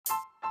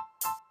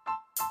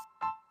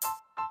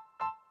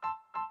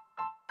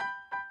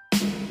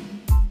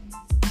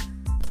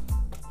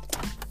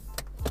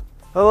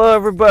Hello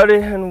everybody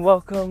and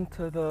welcome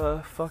to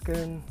the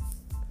fucking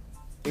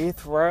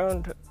 8th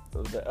round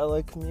of the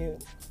LA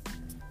commute.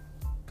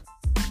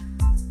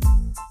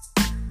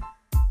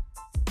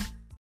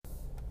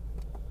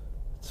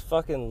 It's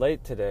fucking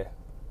late today.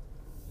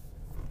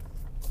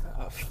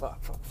 Oh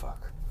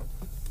fuck.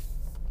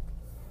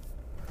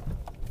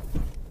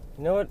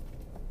 You know what?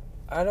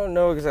 I don't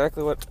know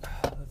exactly what...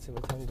 Let's see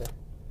what time it is.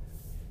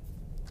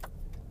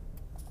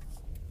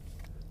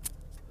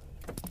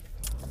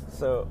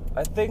 So,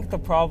 I think the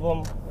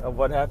problem of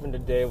what happened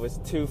today was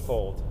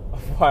twofold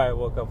of why I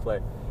woke up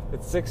late.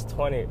 It's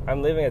 6:20.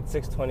 I'm leaving at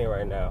 6:20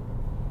 right now.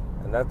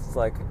 And that's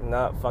like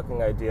not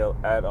fucking ideal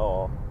at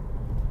all.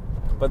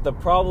 But the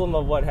problem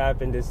of what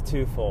happened is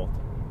twofold.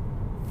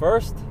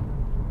 First,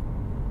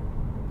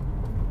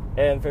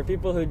 and for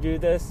people who do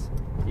this,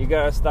 you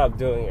gotta stop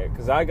doing it.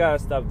 Because I gotta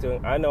stop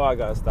doing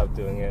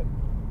it.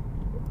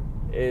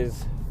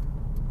 Is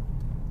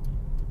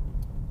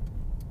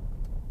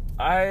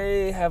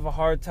I have a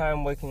hard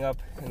time waking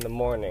up in the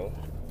morning.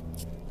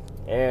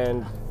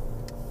 And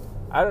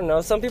I don't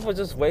know, some people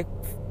just wake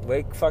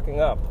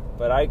fucking up.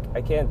 But I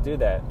can't do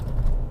that.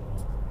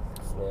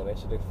 Man, I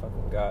should have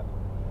fucking got.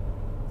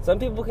 Some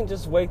people can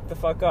just wake the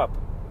fuck up.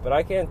 But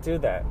I can't do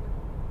that.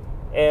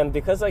 And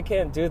because I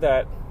can't do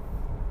that,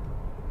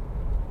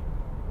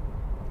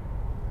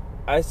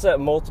 I set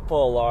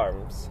multiple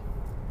alarms.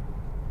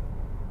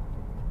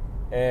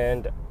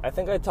 And I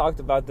think I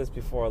talked about this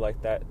before,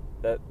 like that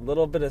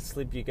little bit of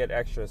sleep you get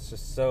extra is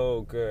just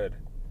so good.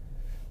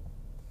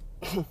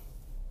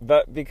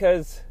 But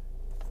because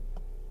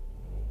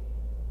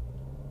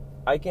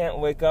I can't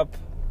wake up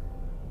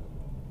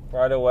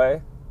right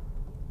away,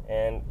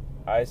 and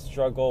I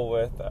struggle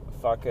with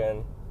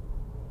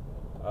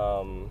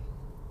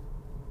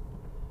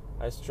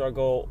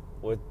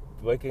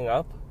waking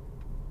up,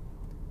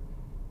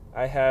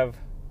 I have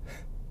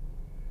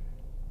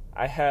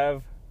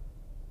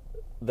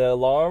the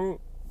alarm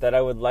that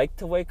I would like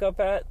to wake up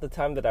at, the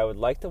time that I would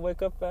like to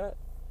wake up at,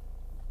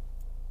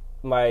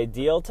 my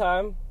ideal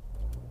time,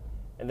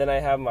 and then I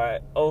have my,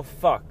 oh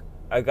fuck,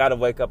 I gotta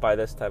wake up by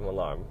this time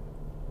alarm.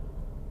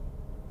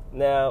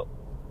 Now,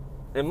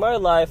 in my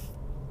life,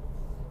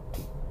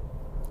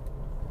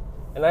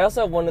 and I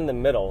also have one in the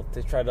middle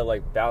to try to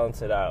like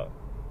balance it out,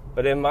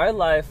 but in my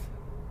life,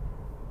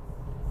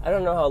 I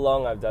don't know how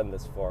long I've done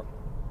this for.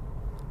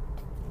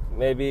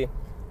 Maybe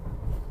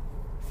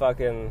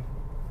fucking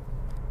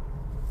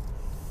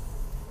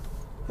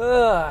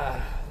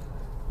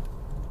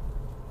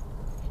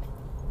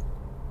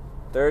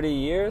 30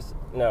 years?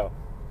 No,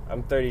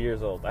 I'm 30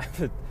 years old. I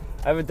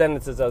haven't done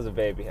it since I was a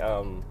baby.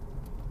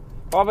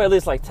 Probably at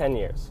least like 10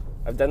 years.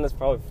 I've done this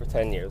probably for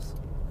 10 years.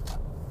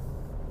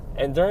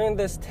 And during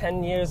this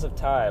 10 years of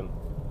time,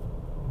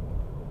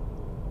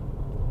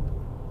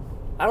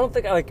 I don't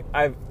think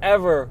I've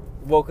ever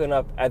woken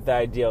up at the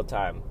ideal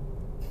time.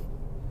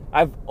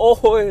 I've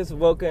always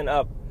woken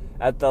up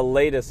at the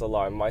latest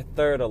alarm, my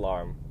third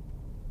alarm.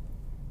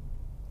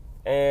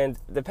 And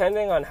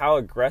depending on how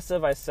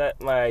aggressive I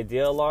set my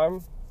ideal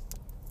alarm,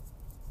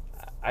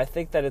 I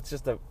think that it's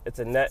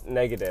a net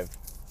negative.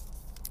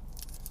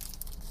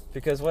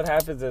 Because what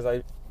happens is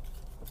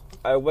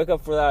I wake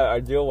up for that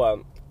ideal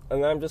one,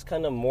 and then I'm just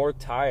kind of more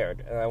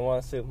tired, and I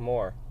want to sleep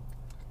more.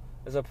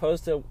 As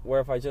opposed to where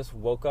if I just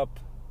woke up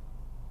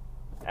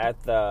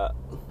at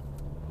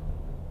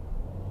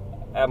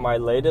my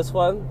latest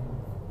one,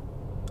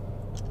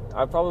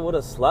 I probably would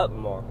have slept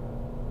more.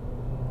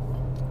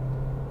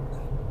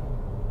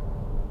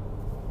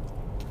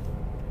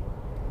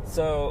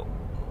 So,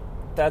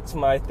 that's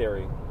my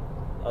theory.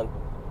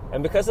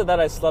 And because of that,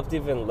 I slept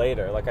even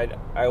later. Like,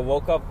 I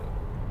woke up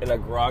in a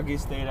groggy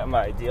state at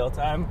my ideal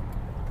time,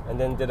 and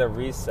then did a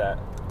reset.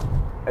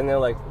 And then,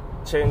 like,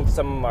 changed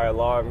some of my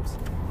alarms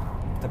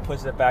to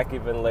push it back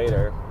even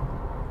later.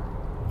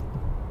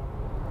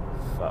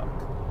 Fuck.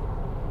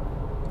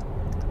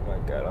 Oh my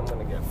god, I'm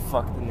gonna get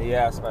fucked in the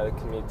ass by the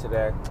commute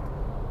today.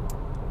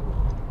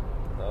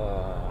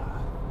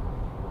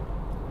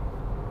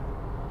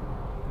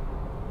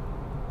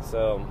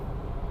 So,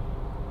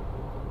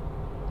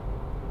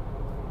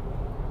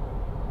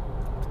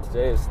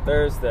 today is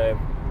Thursday,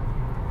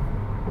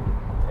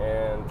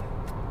 and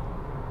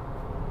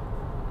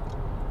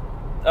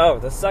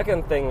the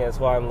second thing is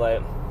why I'm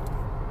late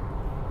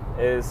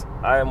is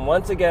I am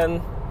once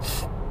again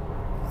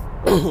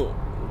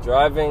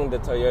driving the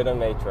Toyota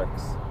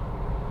Matrix,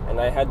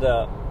 and I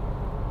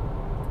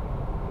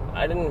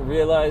didn't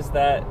realize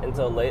that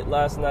until late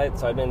last night,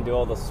 so I didn't do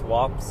all the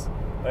swaps.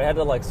 But I had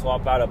to like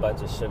swap out a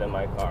bunch of shit in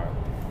my car.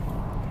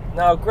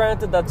 Now,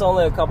 granted, that's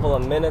only a couple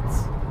of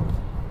minutes.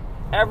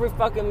 Every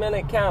fucking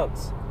minute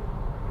counts.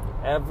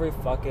 Every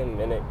fucking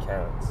minute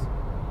counts.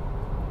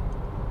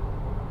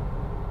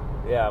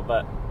 Yeah,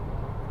 but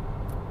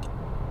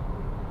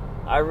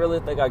I really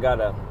think I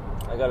gotta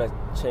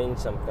change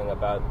something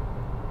about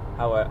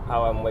how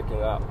I'm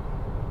waking up,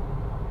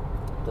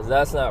 because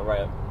that's not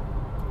right.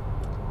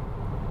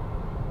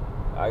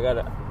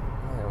 Man,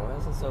 why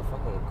is it so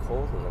fucking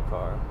cold in the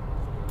car?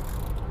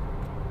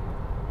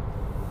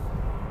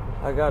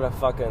 I gotta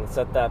fucking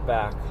set that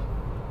back.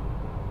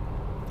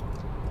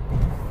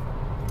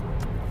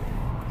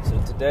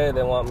 So today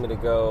they want me to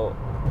go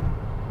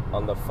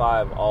on the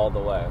 5 all the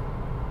way.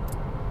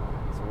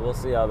 So we'll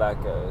see how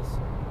that goes.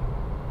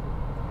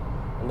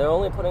 And they're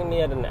only putting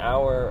me at an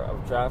hour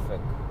of traffic.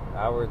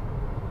 Hour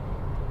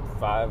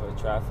 5 of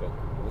traffic,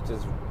 which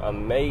is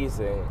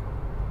amazing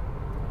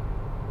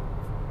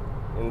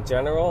in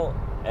general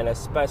and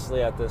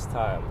especially at this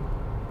time.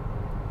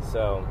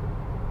 So,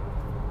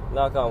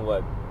 knock on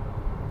wood.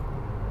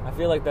 I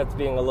feel like that's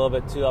being a little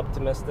bit too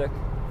optimistic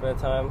for the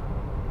time,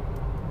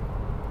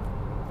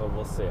 but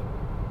we'll see.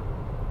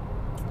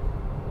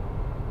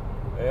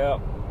 Yeah.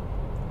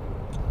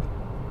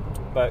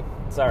 But,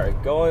 sorry,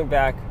 going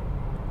back,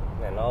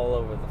 man, all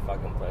over the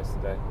fucking place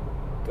today.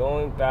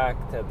 Going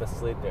back to the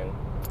sleeping,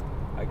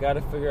 I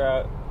gotta figure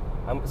out,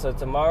 so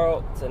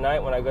tonight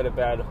when I go to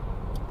bed,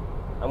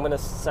 I'm gonna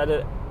set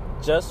it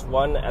just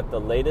one at the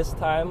latest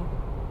time,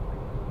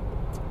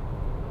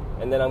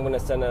 and then I'm gonna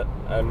send an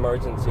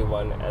emergency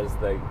one as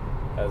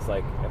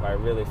like if I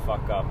really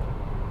fuck up,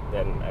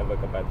 then I wake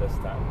up at this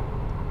time.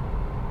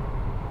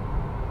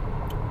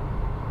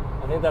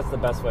 I think that's the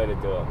best way to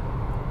do it.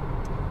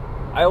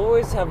 I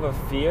always have a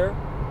fear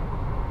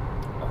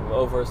of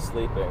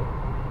oversleeping,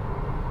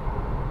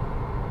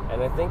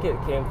 and I think it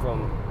came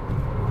from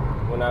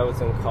when I was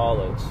in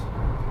college.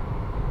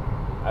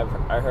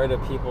 I heard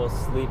of people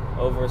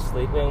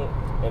oversleeping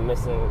and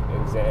missing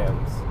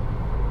exams.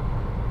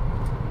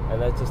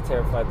 And that just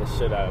terrified the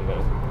shit out of me.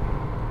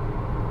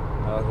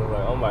 I was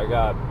like, oh my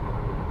god,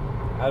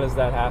 how does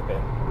that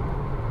happen?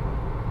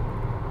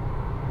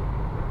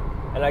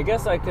 And I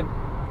guess I could,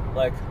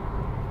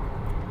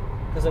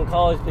 because in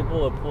college people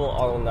would pull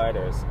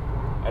all-nighters.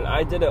 And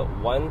I did it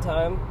one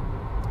time,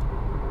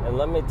 and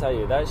let me tell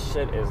you, that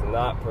shit is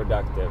not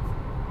productive.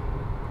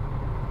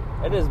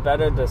 It is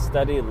better to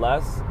study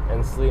less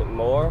and sleep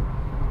more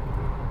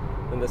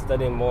than to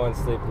study more and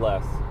sleep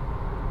less.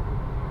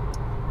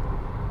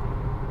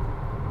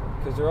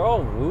 Because you're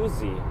all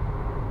woozy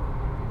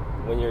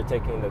when you're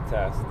taking the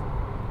test.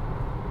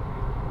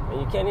 And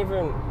you can't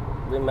even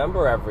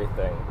remember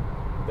everything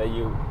that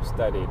you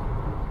studied.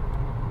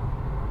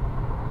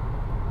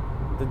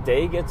 The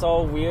day gets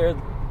all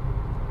weird.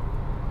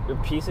 You're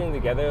piecing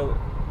together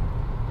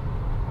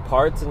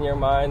parts in your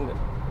mind.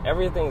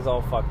 Everything's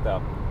all fucked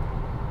up.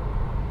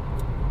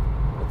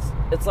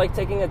 It's like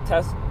taking a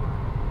test.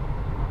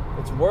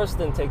 It's worse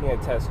than taking a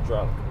test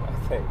drunk, I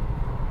think.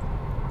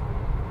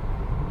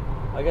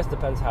 I guess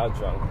depends how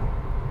drunk.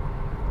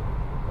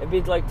 It'd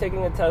be like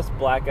taking a test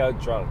blackout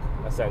drunk,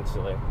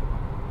 essentially.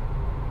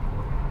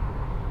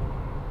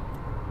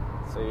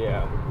 So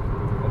yeah,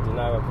 I do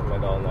not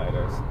recommend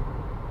all-nighters.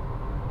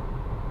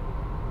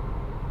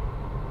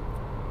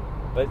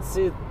 But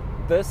see,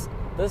 this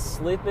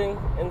sleeping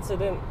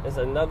incident is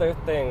another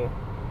thing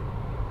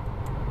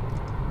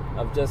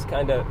of just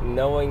kind of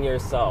knowing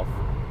yourself.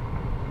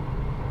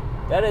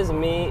 That is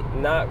me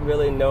not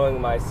really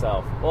knowing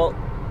myself. Well,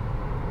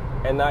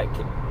 and not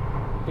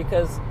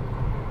because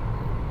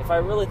if I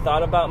really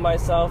thought about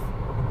myself,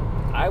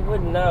 I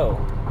would know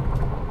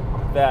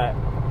that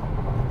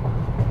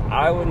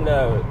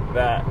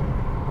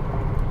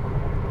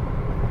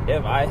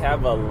if I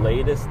have a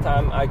latest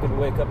time I could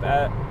wake up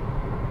at,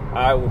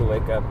 I would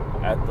wake up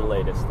at the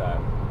latest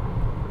time.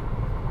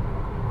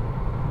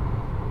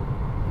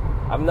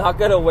 I'm not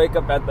gonna wake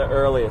up at the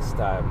earliest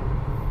time.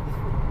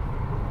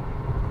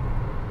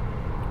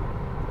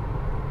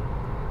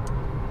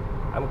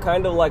 I'm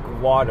kind of like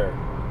water.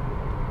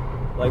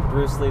 Like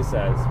Bruce Lee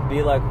says,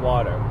 be like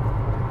water.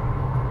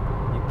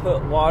 You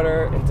put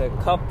water into a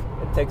cup,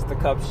 it takes the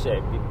cup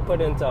shape. You put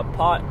it into a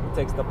pot, it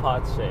takes the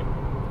pot shape.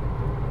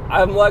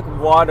 I'm like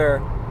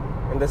water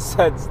in the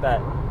sense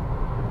that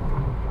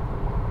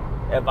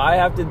if I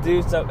have to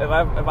do something,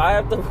 if I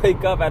have to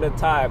wake up at a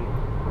time,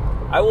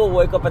 I will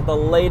wake up at the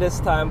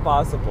latest time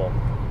possible.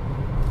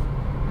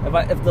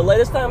 If the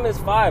latest time is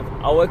 5,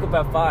 I'll wake up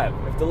at 5.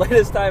 If the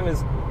latest time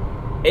is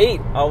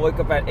 8, I'll wake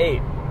up at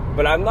 8.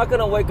 But I'm not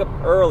gonna wake up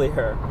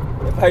earlier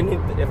if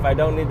I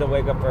don't need to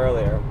wake up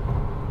earlier.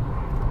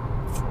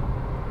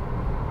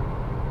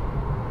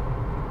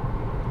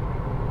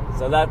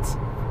 So that's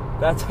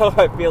how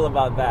I feel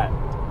about that.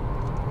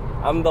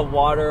 I'm the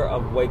water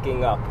of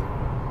waking up.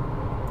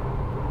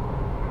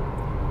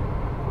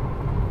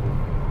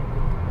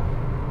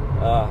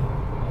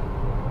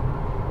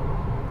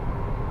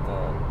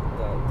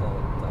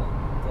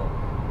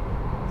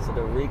 So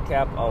to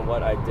recap on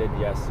what I did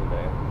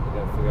yesterday, I'm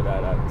gonna figure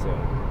that out too.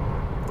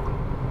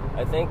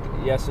 I think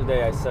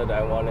yesterday I said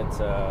I wanted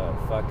to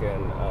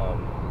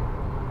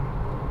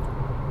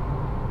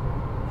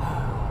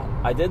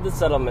I did the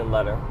settlement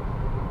letter,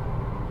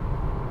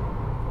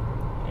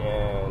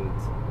 and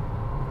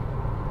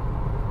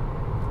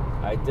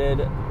I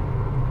did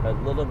a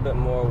little bit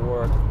more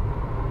work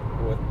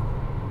with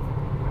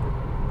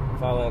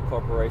filing a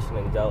corporation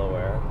in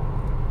Delaware,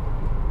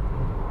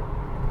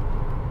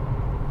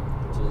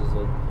 which is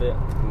a bit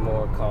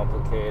more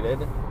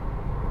complicated,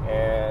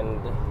 and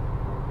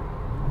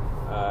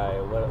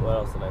What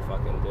else did I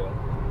fucking do?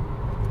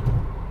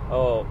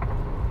 Oh,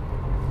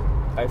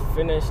 I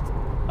finished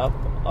up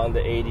on the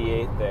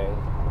ADA thing.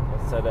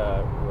 I said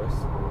a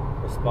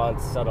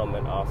response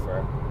settlement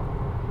offer.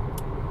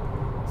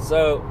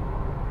 So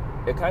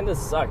it kind of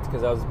sucked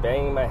because I was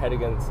banging my head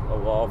against a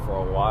wall for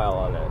a while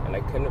on it, and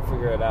I couldn't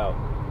figure it out.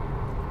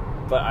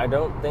 But I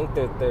don't think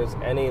that there's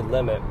any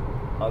limit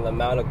on the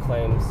amount of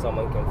claims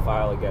someone can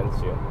file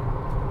against you.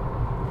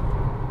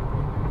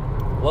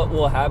 What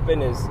will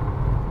happen is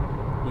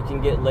you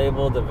can get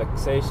labeled a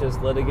vexatious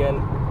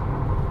litigant,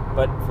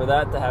 but for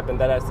that to happen,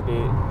 that has to be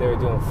they were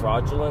doing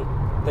fraudulent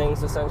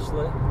things,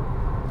 essentially.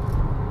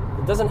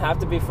 It doesn't have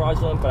to be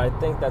fraudulent, but I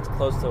think that's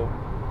close to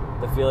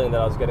the feeling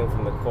that I was getting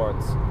from the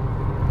courts.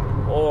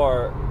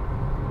 Or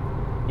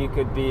you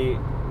could be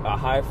a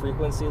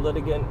high-frequency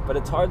litigant, but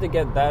it's hard to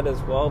get that as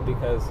well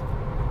because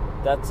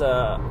that's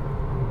a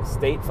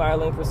state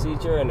filing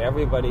procedure, and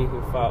everybody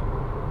who filed...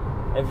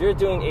 If you're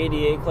doing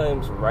ADA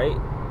claims right,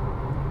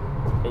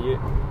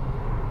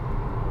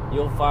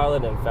 you'll file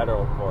it in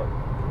federal court.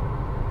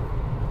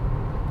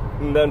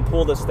 And then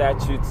pull the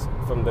statutes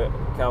from the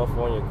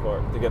California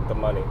court to get the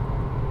money.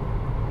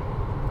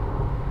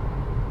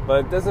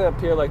 But it doesn't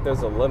appear like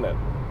there's a limit.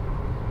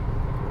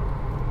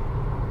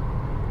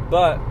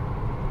 But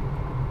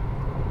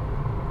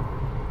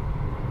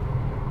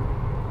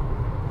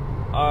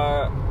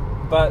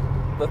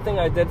the thing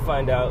I did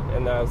find out,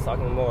 and I was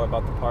talking more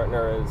about the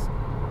partner, is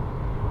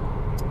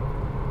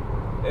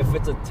if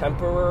it's a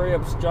temporary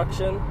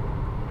obstruction,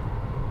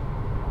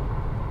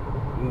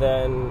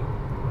 then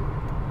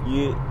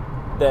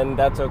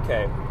that's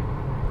okay.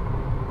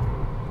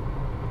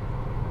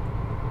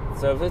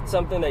 So if it's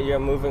something that you're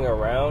moving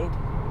around,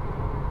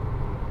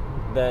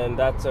 then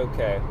that's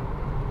okay.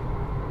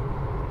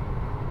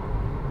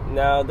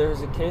 Now,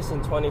 there's a case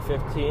in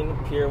 2015,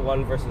 Pier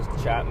 1 versus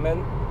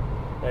Chapman,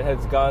 that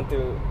has gone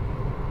through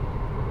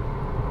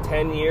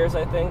 10 years,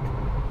 I think,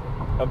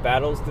 of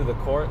battles through the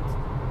courts,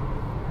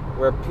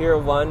 where Pier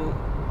 1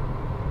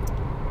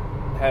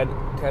 had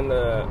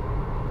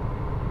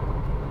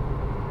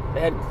they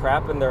had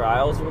crap in their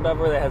aisles or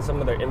whatever. They had some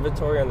of their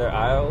inventory in their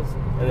aisles,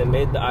 and they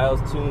made the aisles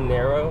too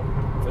narrow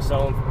for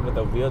someone with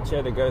a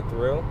wheelchair to go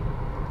through.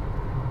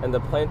 And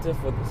the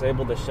plaintiff was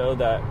able to show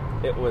that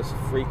it was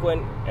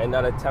frequent and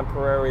not a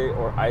temporary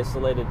or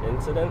isolated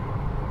incident.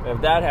 And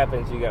if that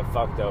happens, you get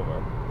fucked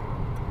over.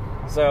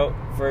 So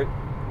for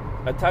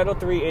a Title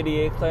III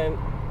ADA claim,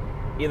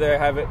 either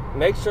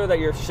make sure that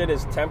your shit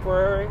is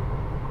temporary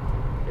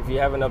if you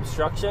have an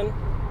obstruction,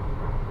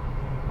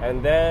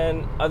 and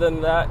then other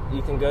than that,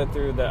 you can go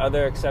through the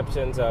other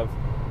exceptions of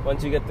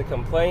once you get the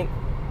complaint,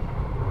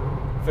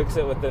 fix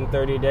it within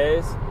 30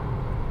 days.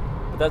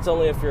 But that's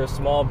only if you're a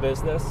small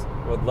business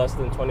with less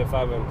than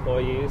 25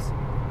 employees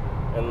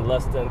and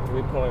less than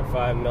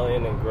 $3.5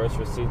 million in gross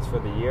receipts for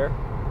the year.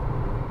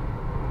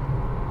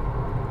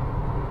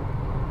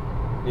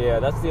 Yeah,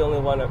 that's the only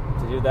one to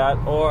do that.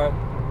 Or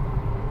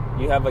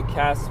you have a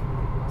CAS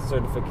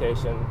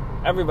certification.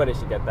 Everybody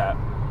should get that.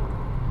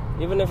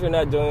 Even if you're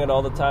not doing it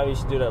all the time, you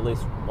should do it at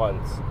least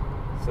once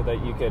so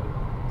that you could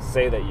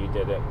say that you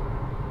did it.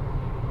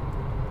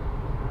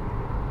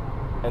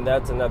 And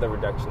that's another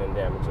reduction in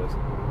damages.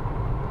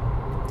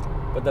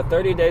 But the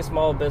 30-day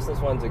small business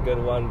one's a good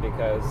one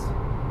because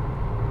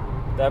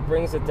that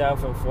brings it down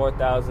from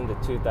 $4,000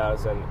 to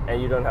 $2,000,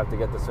 and you don't have to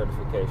get the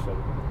certification.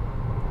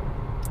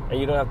 And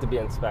you don't have to be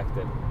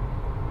inspected.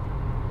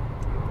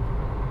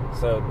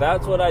 So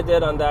that's what I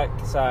did on that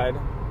side.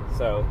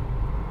 So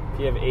if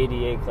you have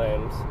ADA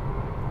claims,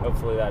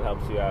 hopefully that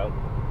helps you out.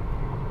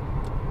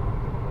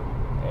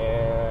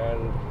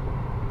 And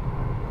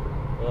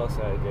what else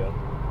did I do?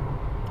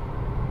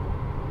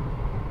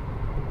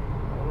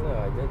 I don't know,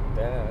 I did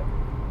that.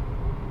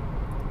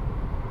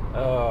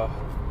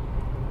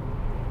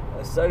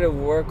 I started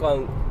work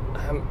on...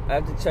 I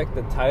have to check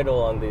the title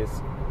on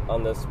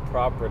this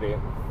property.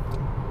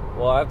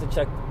 Well, I have to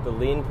check the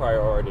lien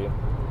priority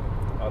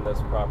on this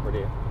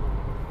property.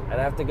 And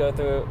I have to go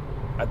through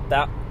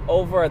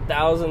over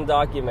 1,000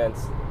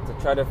 documents to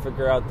try to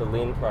figure out the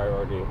lien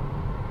priority.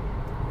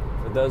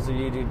 For those of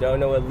you who don't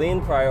know what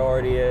lien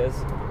priority is,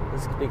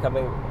 this is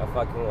becoming a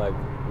fucking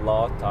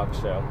law talk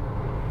show.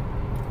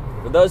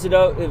 For those of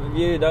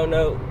you who don't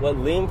know what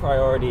lien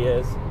priority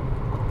is,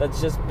 that's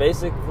just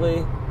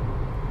basically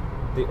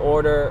the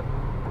order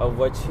of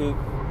which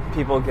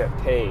people get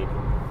paid.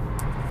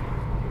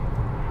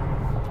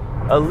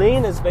 A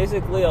lien is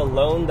basically a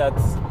loan that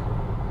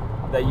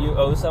you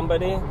owe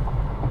somebody,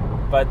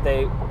 but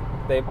they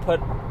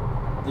put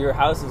your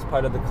house as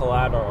part of the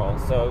collateral.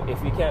 So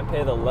if you can't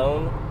pay the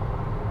loan,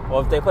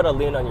 well, if they put a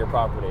lien on your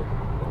property,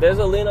 if there's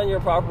a lien on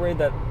your property,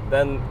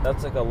 then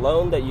that's like a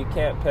loan that you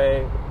can't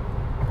pay.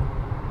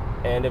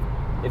 And if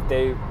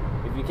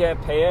you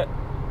can't pay it,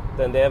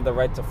 then they have the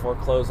right to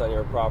foreclose on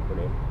your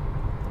property.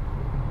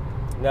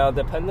 Now,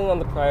 depending on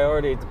the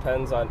priority, it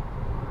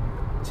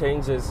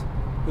changes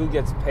who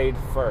gets paid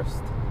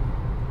first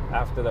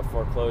after the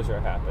foreclosure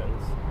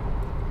happens.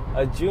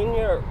 A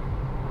junior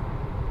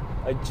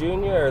a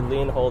junior or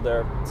lien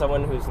holder,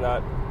 someone who's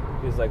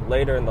like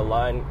later in the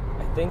line,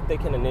 I think they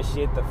can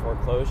initiate the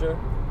foreclosure,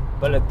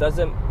 but that's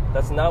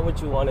not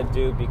what you want to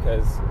do,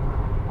 because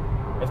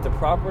if the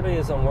property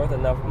isn't worth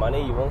enough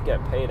money, you won't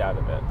get paid out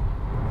of it.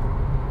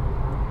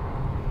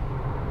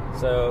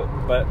 So,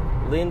 but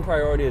lien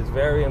priority is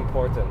very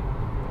important.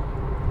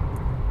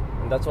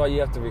 And that's why you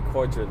have to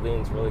record your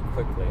liens really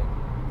quickly.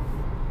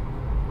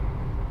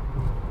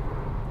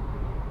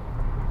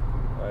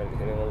 Alright,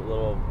 hitting a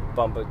little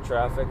bump of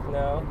traffic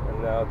now,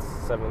 and now it's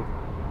 7.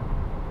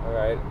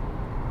 Alright,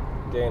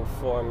 gained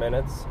 4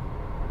 minutes.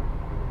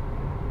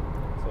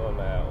 So I'm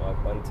at,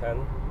 what,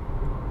 110?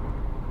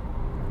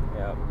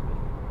 Yeah.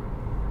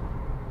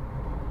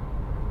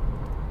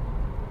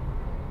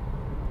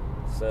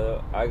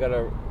 So I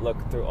gotta look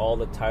through all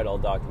the title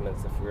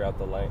documents to figure out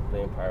the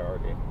lien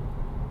priority.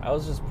 I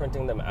was just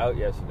printing them out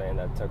yesterday, and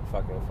that took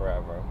fucking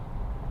forever.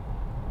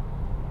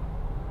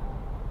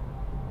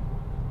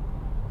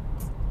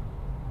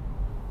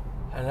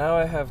 And now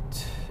I have,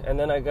 and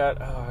then I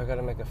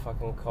gotta make a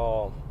fucking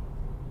call.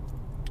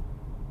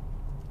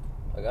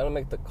 I gotta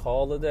make the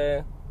call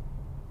today,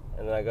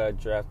 and then I gotta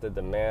draft a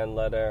demand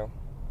letter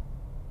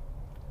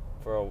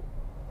for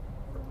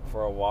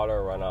a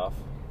water runoff.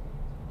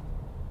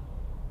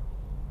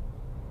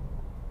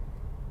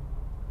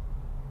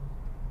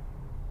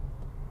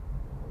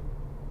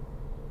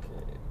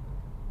 Okay.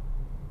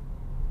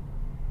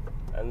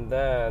 And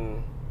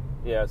then,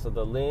 yeah, so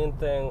the lien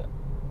thing,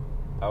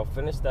 I'll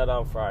finish that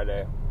on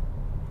Friday.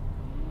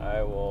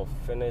 I will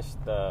finish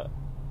the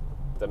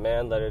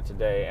demand letter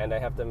today, and I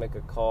have to make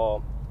a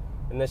call,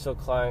 initial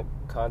client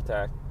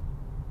contact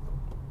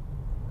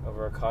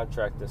over a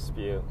contract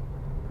dispute.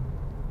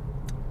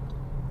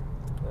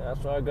 And that's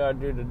what I gotta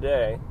do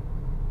today.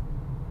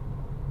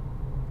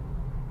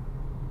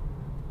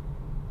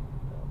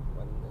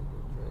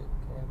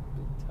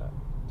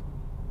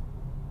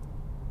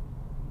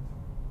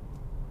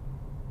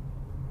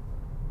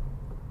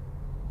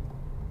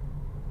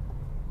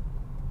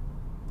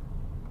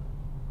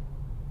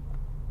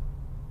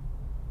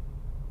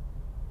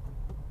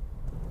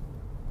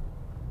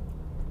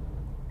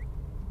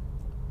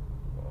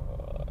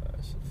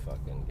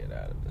 Fucking get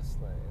out of this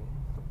lane.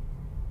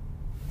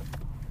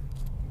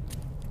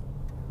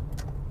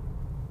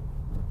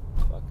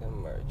 Fucking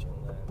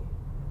merging lane.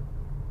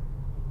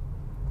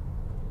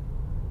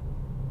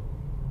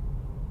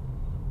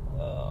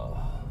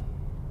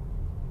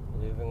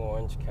 Leaving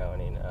Orange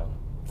County now.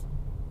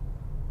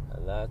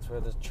 And that's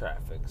where the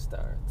traffic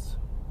starts.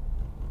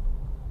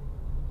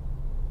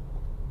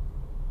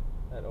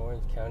 That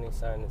Orange County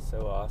sign is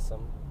so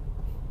awesome.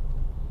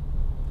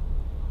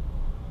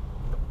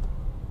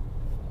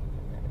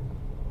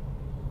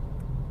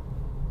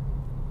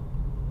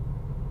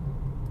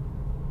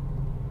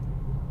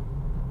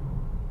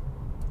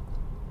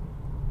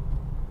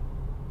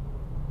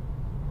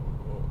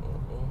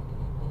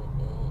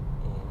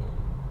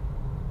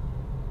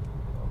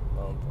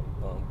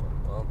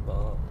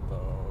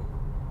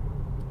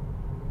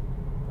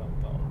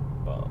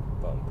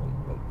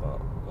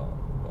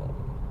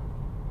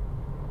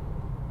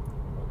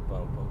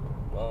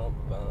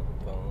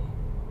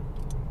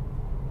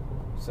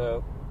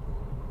 So,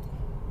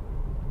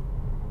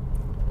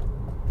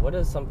 what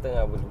is something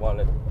I would want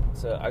to...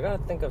 So, I gotta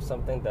think of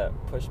something that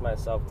push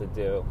myself to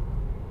do.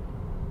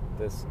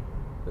 This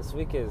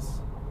week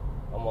is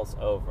almost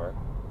over.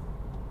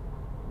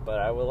 But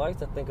I would like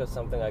to think of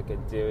something I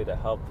could do to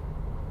help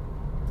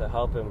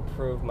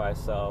improve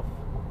myself.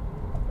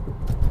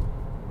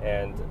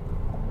 And,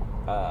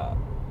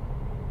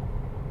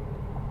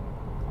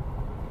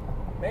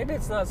 maybe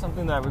it's not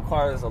something that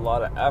requires a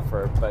lot of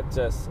effort, but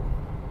just...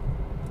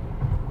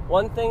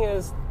 One thing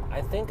is,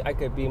 I think I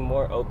could be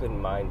more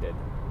open-minded.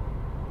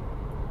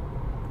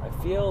 I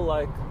feel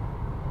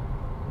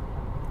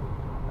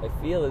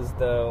as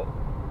though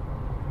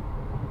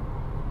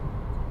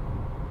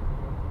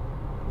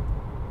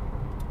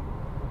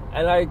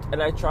and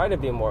I try to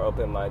be more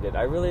open-minded.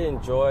 I really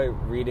enjoy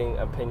reading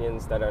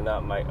opinions that are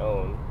not my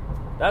own.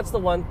 That's the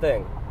one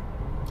thing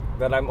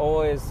that I'm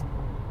always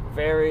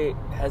very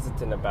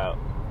hesitant about.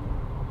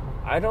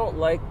 I don't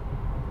like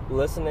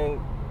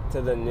listening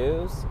to the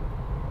news,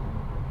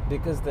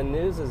 because the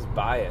news is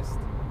biased.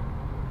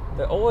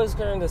 They're always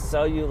going to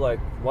sell you like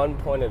one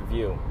point of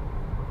view.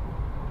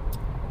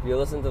 If you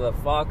listen to the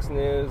Fox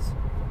News,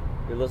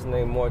 you're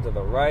listening more to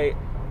the right.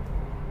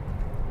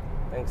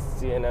 I think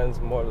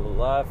CNN's more to the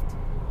left.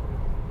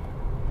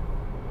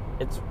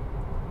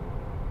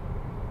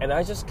 And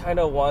I just kind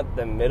of want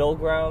the middle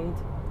ground.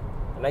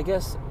 And I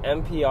guess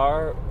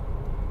NPR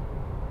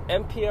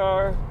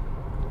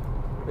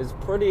is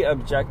pretty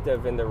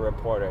objective in their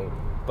reporting.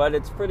 But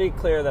it's pretty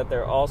clear that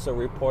they're also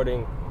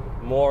reporting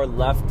more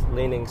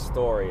left-leaning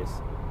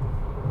stories.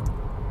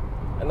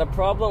 And the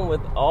problem with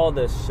all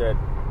this shit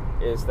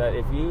is that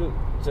if you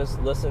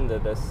just listen to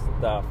this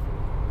stuff,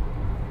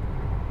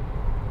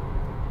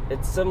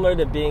 it's similar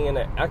to being in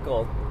an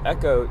echo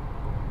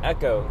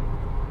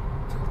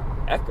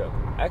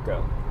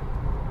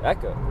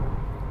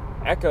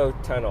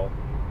tunnel.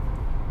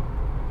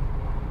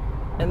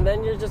 And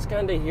then you're just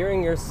kind of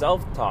hearing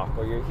yourself talk,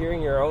 or you're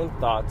hearing your own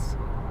thoughts.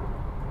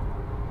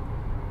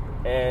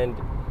 And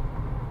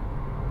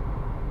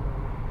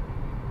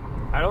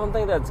I don't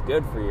think that's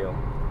good for you.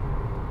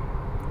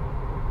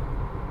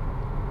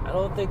 I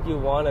don't think you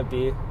want to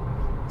be.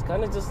 It's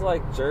kind of just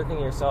like jerking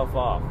yourself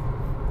off.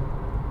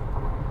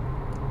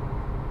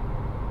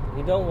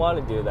 You don't want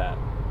to do that.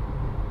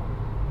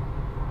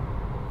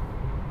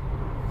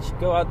 You should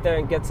go out there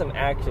and get some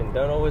action.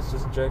 Don't always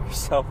just jerk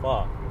yourself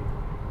off,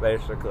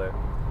 basically.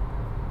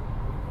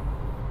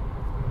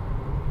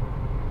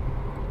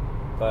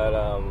 But,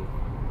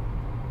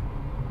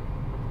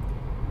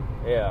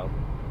 yeah.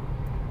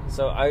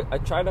 So I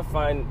try to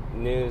find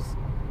news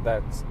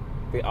that's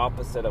the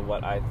opposite of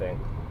what I think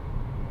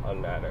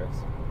on matters.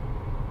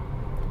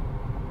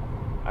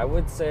 I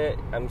would say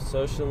I'm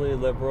socially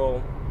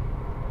liberal,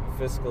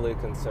 fiscally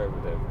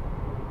conservative.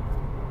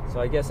 So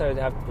I guess I would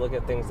have to look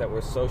at things that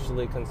were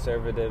socially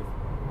conservative,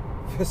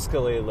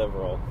 fiscally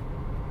liberal.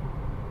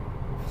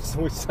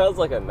 Which sounds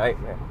like a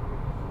nightmare.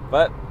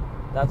 But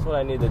that's what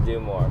I need to do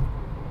more.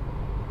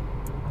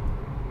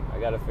 I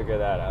gotta figure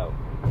that out.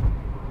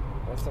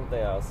 Or something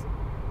else.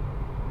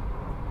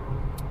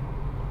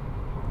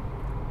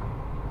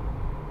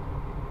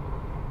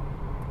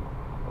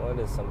 What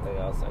is something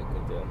else I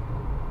could do?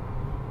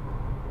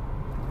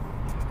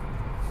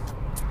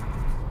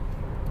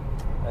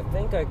 I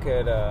think I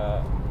could,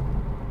 I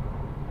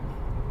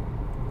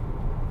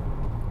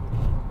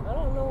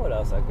don't know what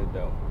else I could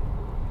do.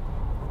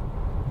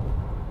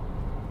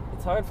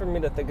 It's hard for me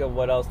to think of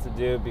what else to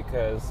do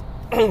because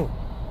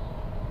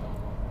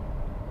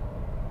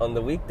on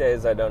the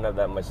weekdays I don't have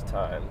that much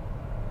time.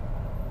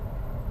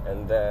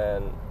 And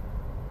then,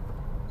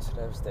 should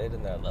I have stayed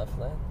in that left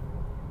lane?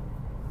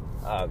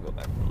 I'll go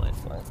back to the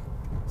left lane.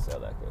 See how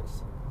that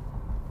goes.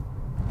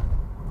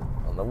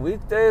 On the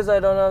weekdays, I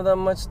don't have that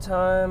much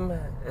time,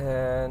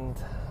 and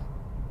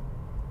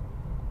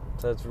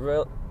so it's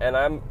real. And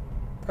I'm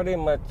pretty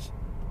much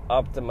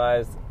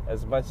optimized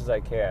as much as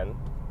I can.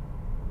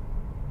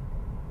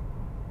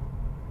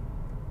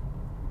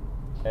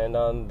 And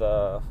on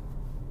the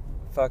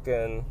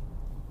fucking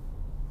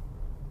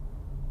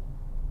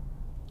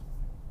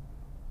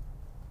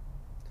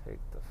take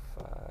the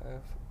 5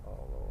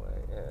 all the way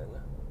in,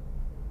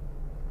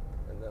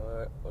 and then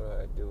what do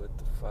I do with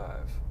the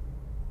 5?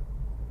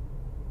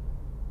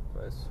 Do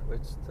I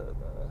switch to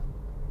the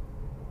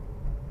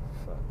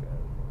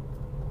fucking...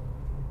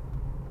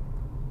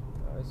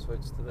 Do I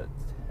switch to the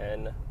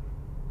 10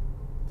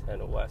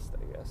 west,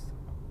 I guess.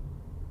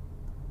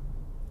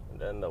 And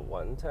then the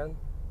 110?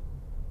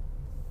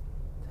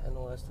 10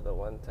 west to the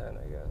 110,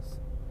 I guess.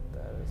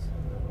 That is...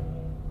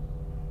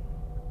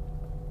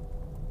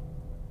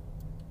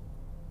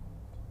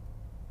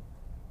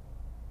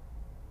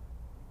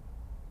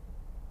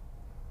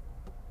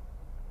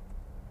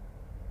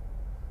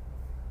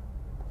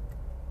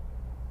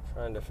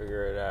 Trying to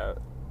figure it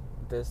out.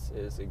 This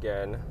is,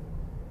 again,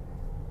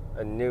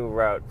 a new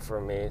route for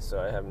me,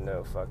 so I have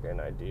no fucking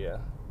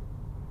idea.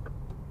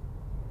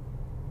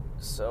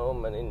 So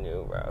many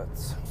new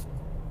routes.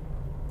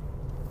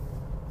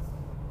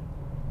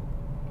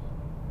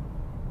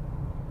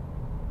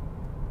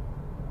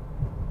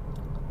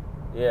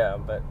 Yeah,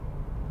 but...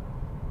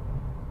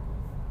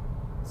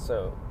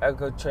 So,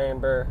 echo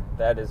chamber,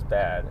 that is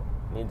bad.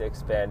 Need to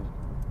expand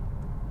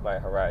my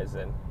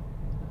horizon.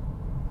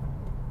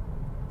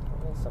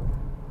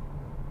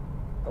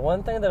 The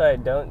one thing that I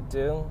don't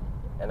do,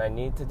 and I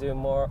need to do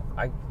more,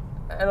 I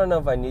don't know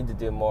if I need to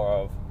do more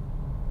of,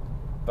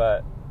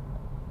 but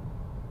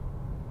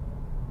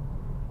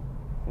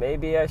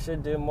maybe I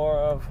should do more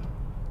of,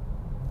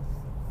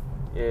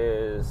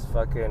 is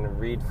fucking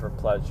read for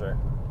pleasure.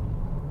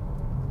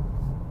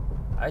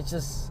 I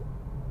just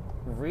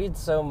read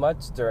so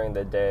much during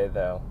the day,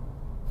 though.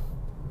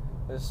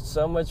 There's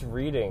so much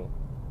reading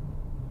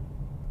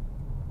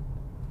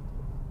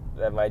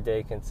that my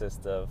day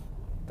consists of,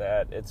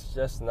 that it's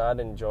just not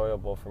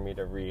enjoyable for me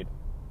to read.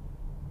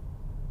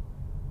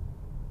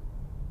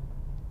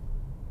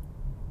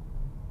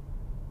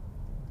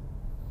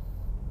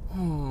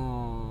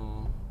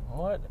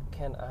 What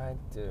can I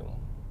do?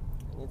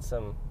 I need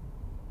some...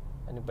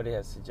 Anybody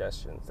has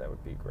suggestions, that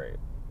would be great.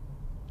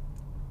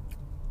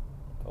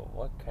 But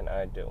what can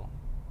I do?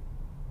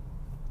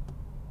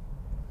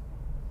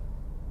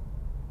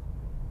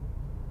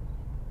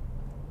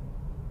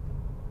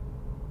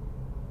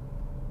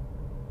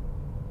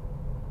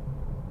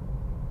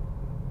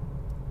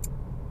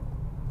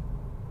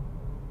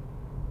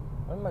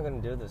 What am I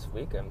going to do this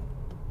weekend?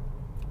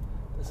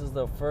 This is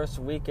the first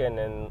weekend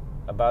in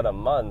about a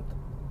month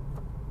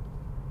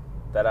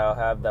that I'll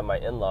have that my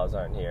in-laws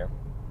aren't here.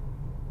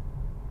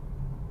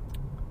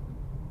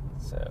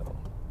 So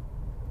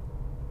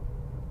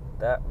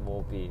that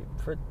will be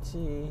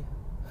pretty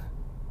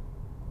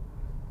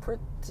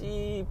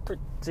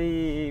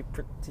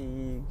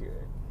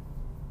good.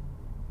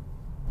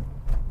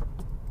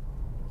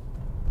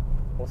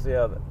 We'll see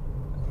how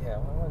yeah,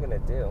 what am I going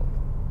to do?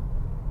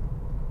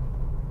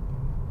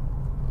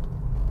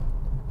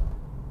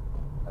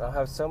 I And I'll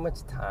have so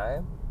much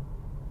time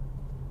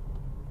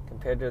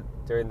compared to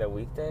during the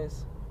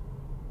weekdays.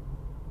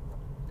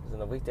 Because in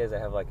the weekdays I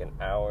have like an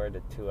hour to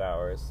 2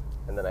 hours,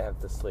 and then I have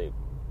to sleep.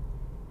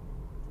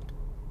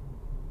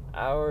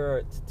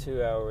 Hour to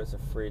 2 hours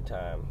of free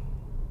time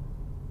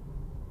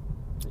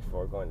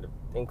before going to,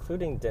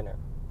 including dinner.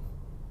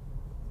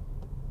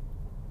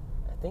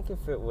 I think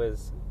if it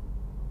was,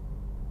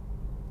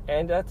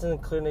 and that's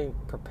including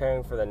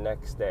preparing for the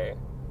next day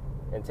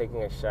and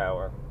taking a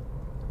shower.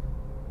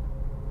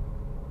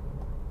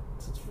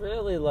 So it's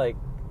really like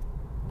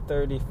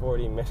 30,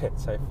 40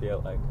 minutes, I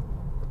feel like.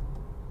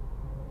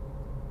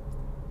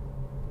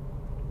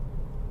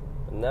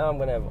 But now I'm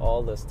going to have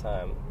all this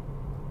time.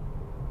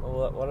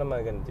 Well, what am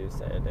I going to do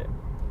Saturday?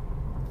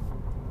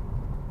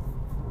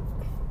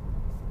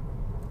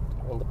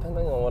 Well,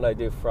 depending on what I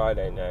do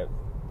Friday night,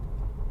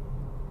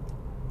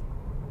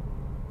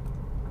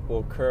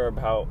 will curb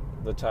how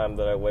the time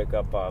that I wake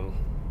up on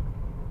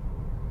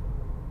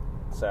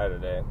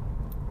Saturday.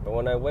 But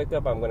when I wake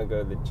up, I'm going to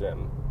go to the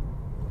gym.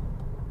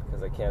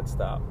 Because I can't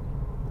stop.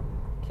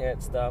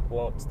 Can't stop,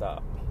 won't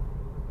stop.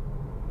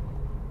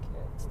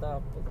 Can't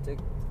stop,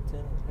 addicted to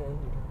him.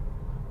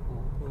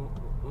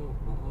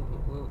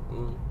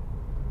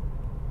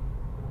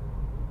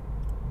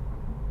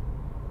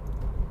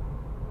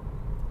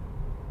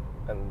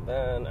 And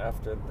then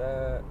after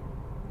that,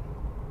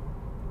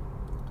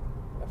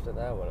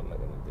 what am I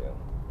going to do?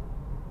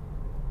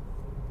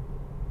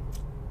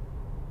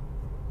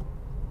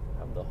 I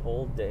have the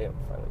whole day in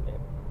front of me.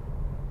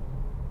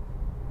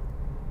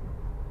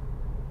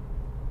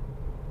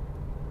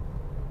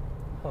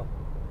 Huh.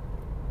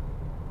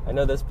 I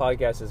know this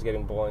podcast is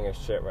getting boring as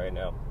shit right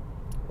now.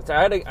 But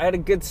I had a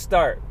good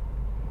start.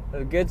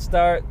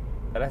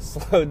 And I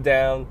slowed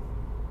down,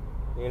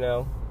 you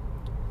know.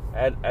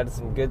 I had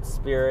some good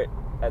spirit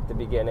at the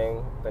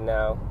beginning, but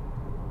now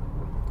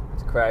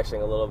it's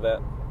crashing a little bit.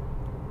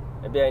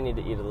 Maybe I need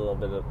to eat a little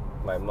bit of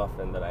my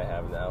muffin that I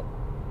have now.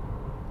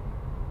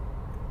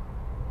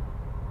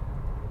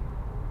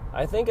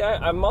 I think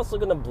I'm also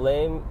going to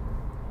blame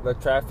the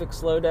traffic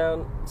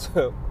slowdown.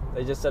 So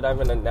they just said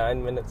I'm in a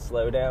 9-minute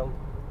slowdown.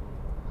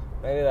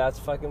 Maybe that's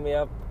fucking me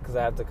up because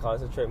I have to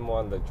concentrate more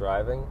on the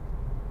driving.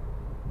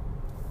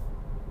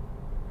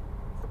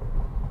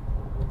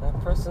 That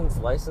person's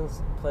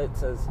license plate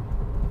says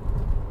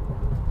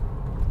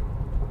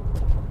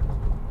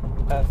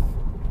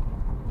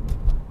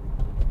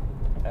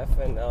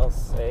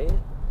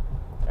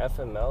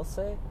FML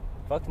say?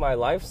 Fuck my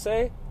life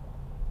say?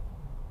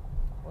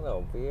 What a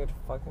weird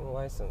fucking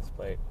license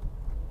plate.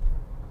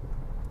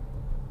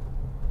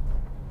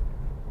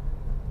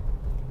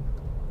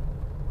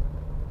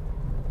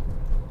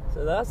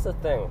 So that's the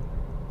thing.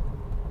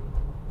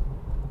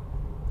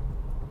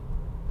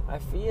 I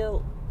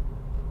feel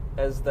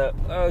as though,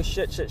 oh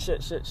shit.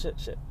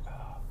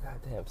 Oh,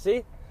 goddamn.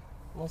 See?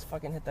 Almost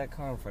fucking hit that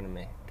car in front of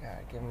me.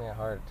 God, give me a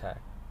heart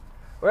attack.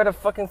 We're at a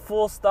fucking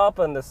full stop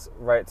on this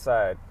right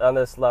side, on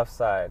this left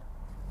side.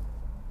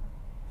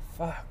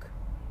 Fuck.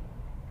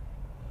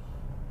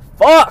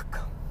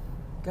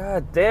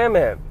 God damn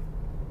it.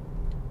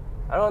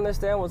 I don't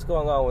understand what's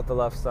going on with the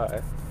left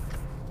side.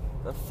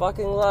 The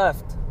fucking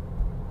left.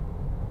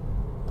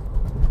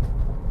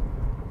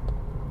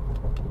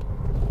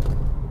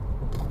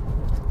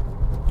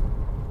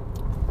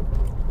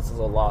 This is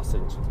a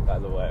lozenge, by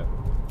the way.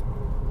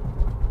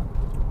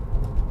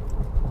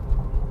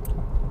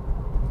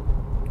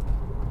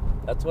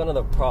 That's one of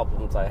the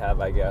problems I have,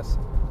 I guess.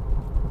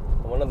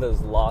 I'm one of those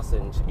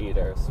lozenge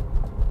eaters.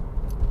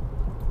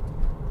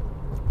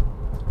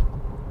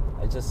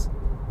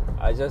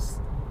 I just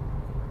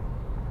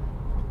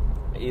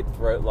eat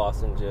throat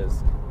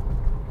lozenges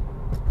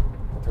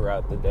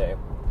throughout the day.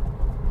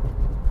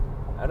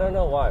 I don't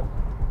know why.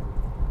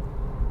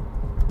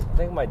 I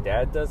think my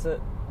dad does it,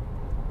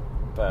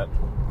 because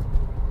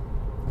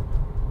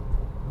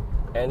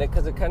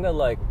it kind of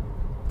like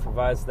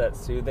provides that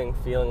soothing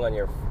feeling on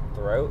your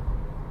throat.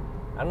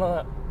 I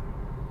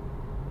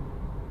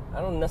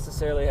don't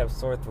necessarily have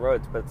sore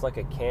throats, but it's like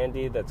a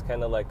candy that's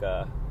kind of like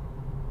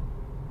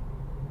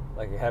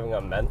you're having a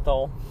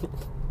menthol.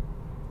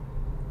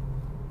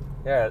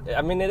 Yeah,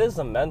 I mean, it is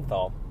a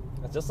menthol.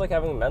 It's just like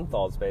having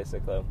menthols,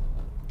 basically.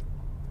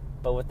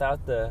 But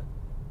without the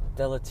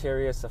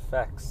deleterious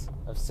effects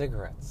of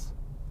cigarettes.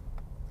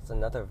 It's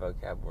another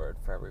vocab word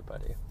for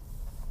everybody.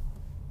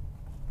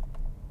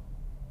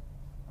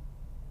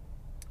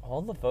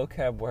 All the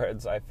vocab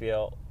words I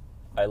feel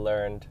I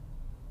learned,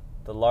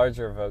 the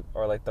larger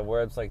or like the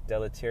words like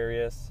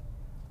deleterious,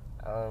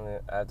 I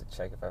have to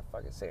check if I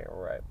fucking say it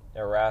right.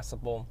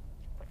 Irascible.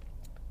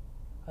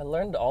 I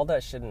learned all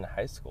that shit in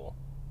high school.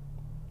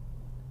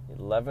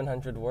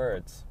 1,100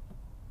 words.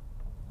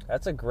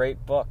 That's a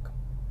great book.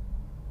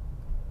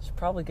 I should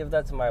probably give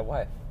that to my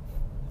wife.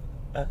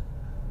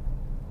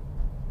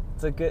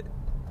 It's a good,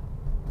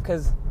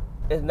 because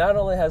it not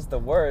only has the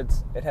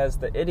words, it has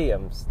the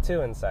idioms too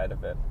inside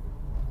of it.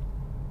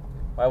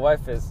 My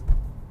wife is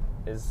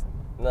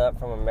not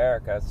from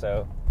America,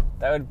 so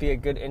that would be a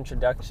good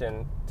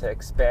introduction to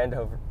expand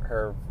over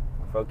her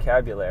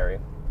vocabulary.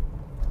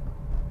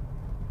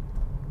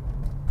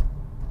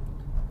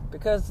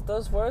 Because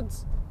those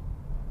words,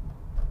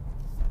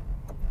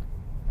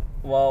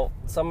 well,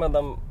 some of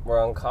them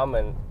were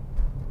uncommon.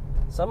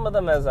 Some of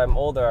them, as I'm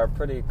older, are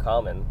pretty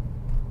common.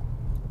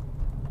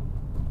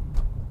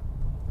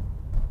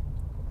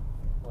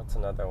 What's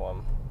another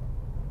one?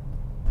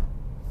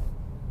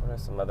 What are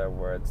some other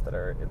words that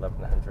are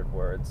 1,100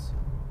 words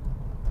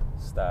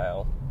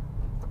style?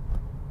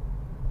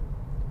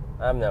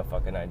 I have no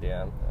fucking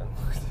idea.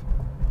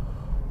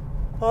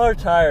 I'm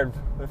tired.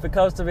 If it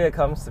comes to me, it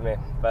comes to me.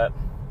 But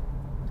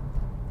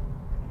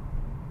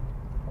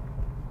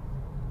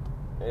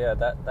yeah,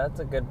 that's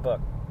a good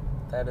book.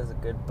 That is a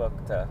good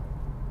book to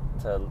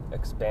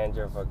expand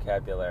your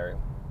vocabulary.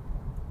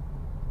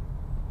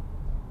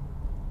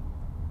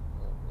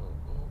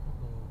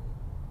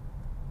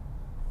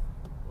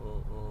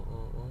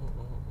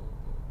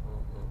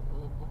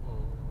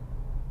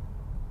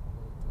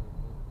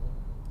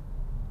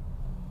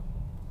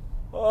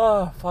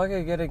 Oh,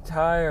 fucking getting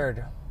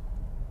tired.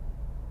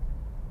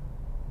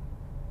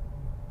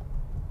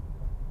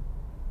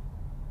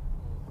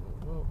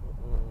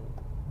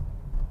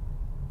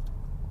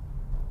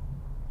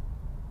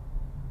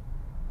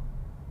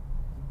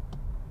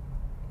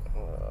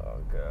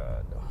 Oh,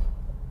 God.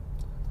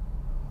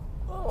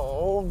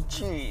 Oh,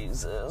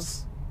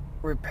 Jesus.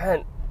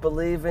 Repent.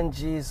 Believe in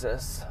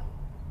Jesus.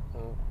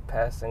 I'm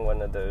passing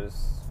one of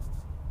those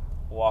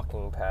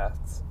walking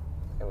paths.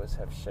 I always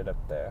have shit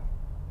up there.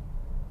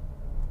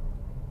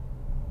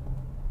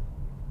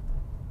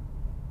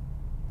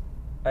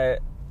 I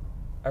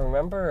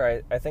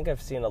remember, I think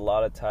I've seen a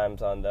lot of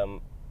times on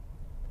them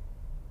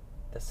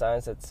the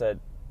signs that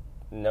said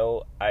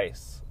no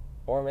ice,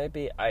 or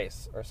maybe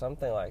ice, or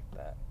something like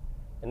that.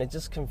 And it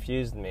just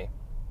confused me.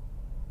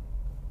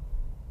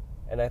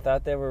 And I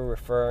thought they were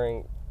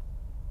referring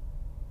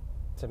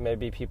to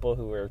maybe people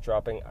who were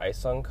dropping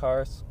ice on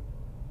cars.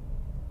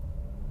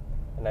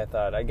 And I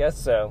thought, I guess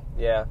so,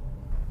 yeah.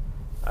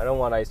 I don't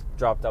want ice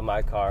dropped on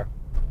my car.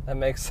 That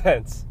makes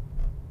sense.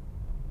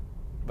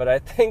 But I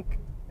think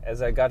as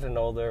I gotten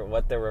older,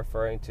 what they're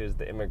referring to is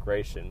the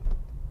immigration.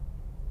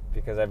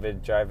 Because I've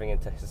been driving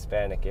into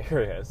Hispanic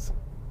areas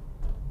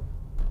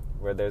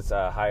where there's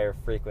a higher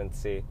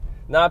frequency.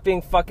 Not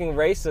being fucking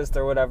racist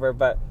or whatever,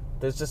 but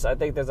I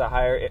think there's a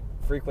higher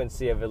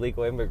frequency of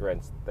illegal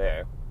immigrants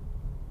there.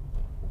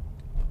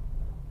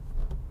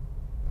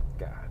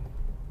 God.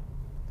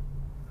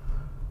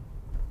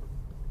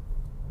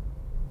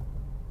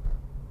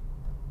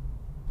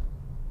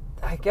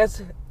 I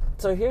guess,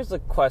 so here's a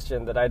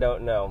question that I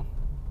don't know.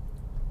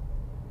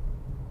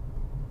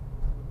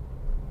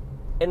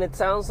 And it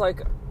sounds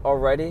like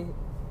already,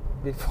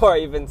 before I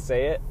even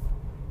say it,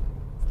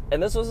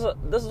 and this is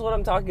what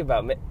I'm talking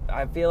about.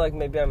 I feel like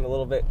maybe I'm a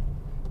little bit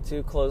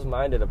too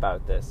close-minded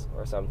about this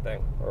or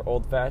something, or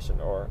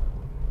old-fashioned, or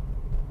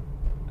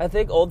I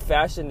think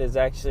old-fashioned is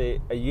actually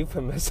a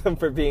euphemism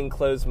for being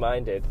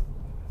close-minded.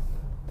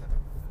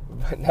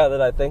 But now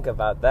that I think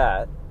about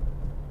that,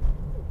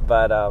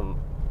 but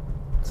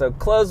so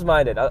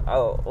close-minded.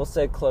 We'll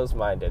say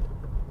close-minded.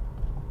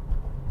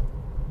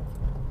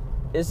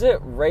 Is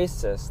it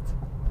racist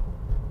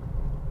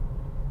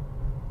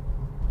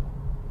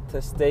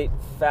to state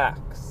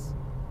facts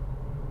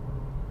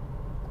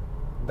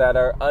that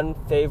are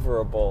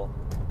unfavorable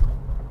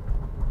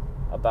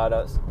about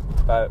a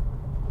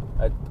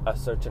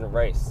certain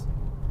race?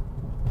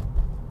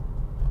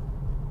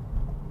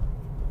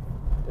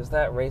 Is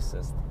that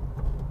racist?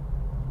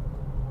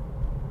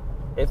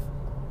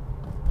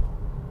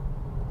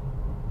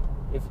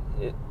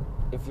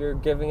 If you're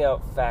giving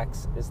out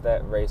facts, is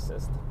that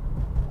racist?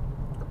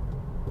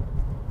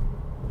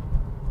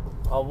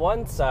 On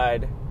one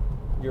side,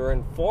 you're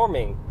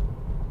informing.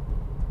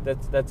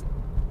 That's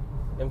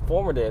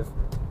informative,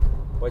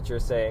 what you're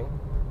saying,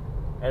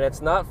 and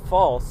it's not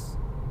false.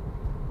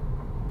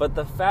 But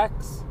the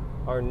facts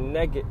are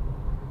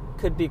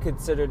could be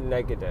considered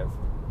negative,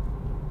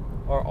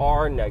 or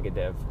are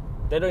negative.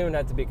 They don't even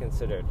have to be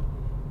considered,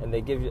 and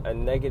they give you a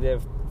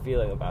negative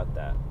feeling about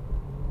that.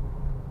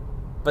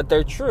 But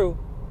they're true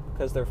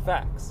because they're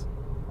facts.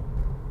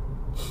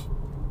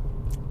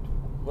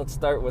 Let's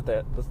start with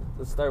it.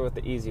 Let's start with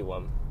the easy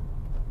one.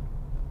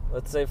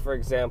 Let's say, for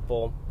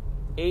example,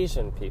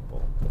 Asian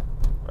people,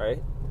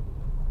 right?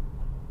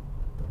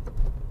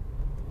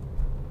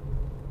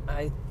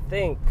 I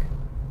think,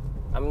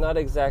 I'm not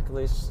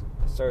exactly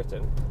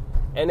certain,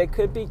 and it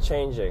could be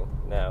changing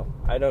now.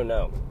 I don't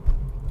know.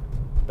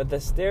 But the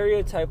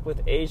stereotype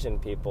with Asian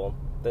people,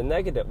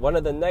 one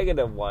of the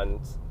negative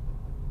ones,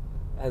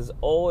 has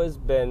always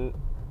been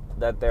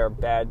that they're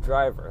bad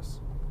drivers.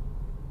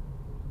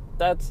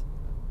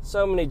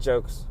 So many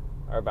jokes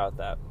are about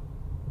that.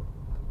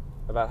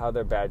 About how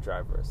they're bad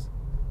drivers.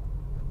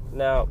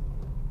 Now,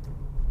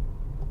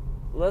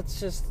 let's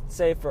just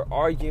say, for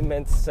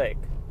argument's sake,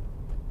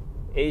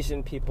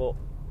 Asian people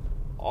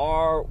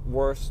are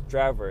worse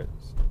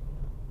drivers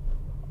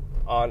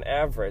on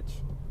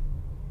average.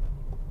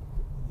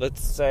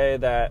 Let's say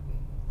that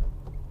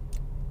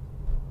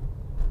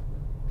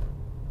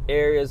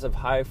areas of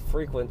high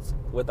frequency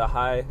with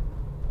a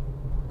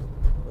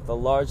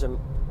large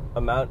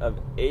amount of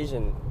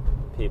Asian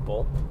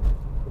people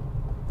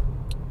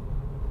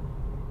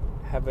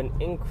have an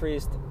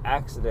increased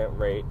accident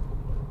rate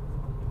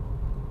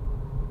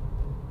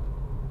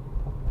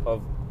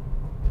of,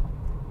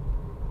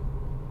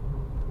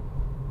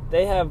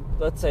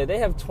 let's say they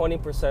have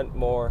 20%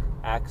 more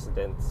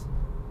accidents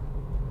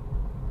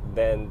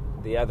than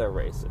the other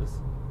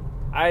races.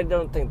 I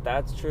don't think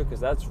that's true because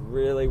that's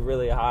really,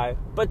 really high.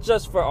 But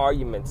just for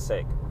argument's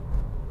sake,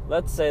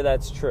 let's say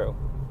that's true.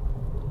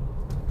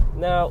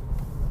 Now,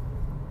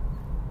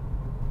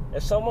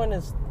 if someone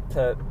is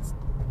to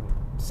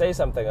say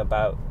something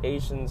about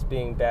Asians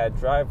being bad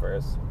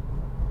drivers,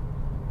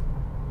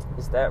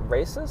 is that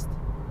racist?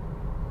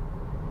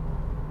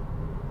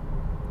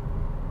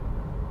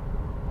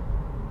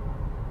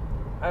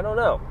 I don't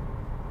know.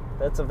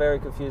 That's a very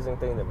confusing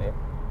thing to me.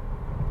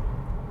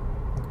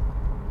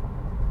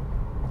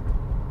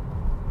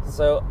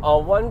 So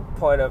on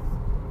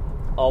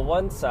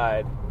one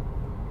side,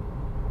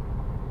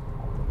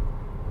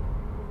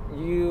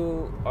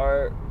 you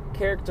are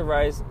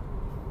characterized.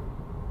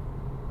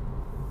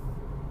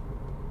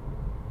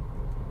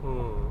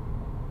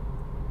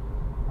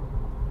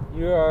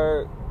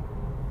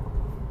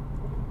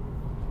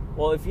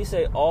 Well, if you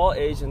say all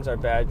Asians are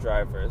bad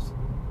drivers,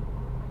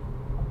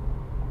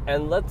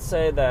 and let's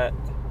say that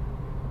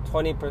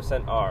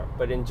 20% are,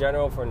 but in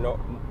general for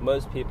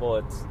most people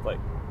it's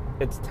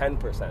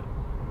 10%.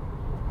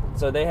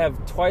 So they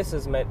have twice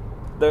as many.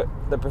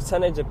 The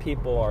percentage of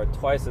people are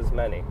twice as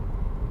many.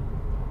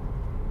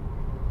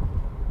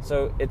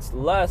 So it's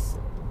less.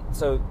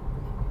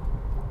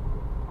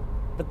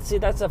 But see,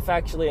 that's a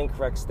factually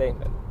incorrect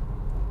statement.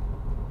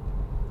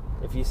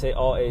 If you say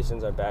all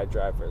Asians are bad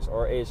drivers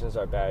or Asians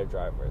are bad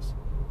drivers.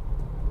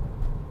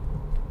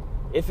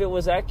 If it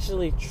was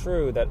actually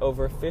true that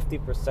over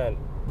 50%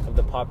 of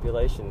the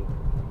population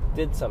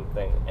did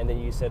something, and then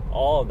you said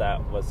all of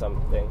that was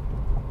something,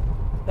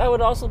 that would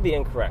also be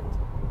incorrect.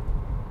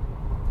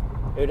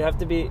 It would have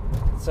to be,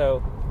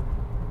 so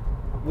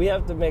we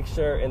have to make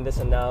sure in this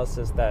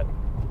analysis that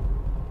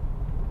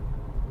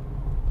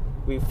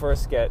we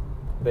first get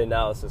the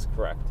analysis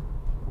correct.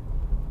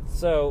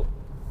 So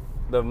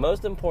the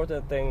most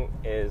important thing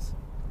is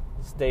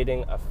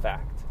stating a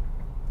fact.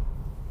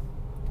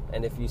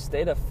 And if you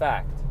state a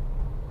fact,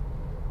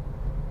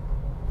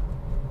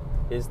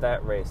 is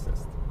that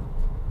racist?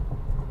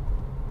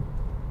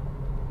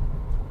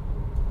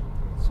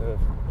 So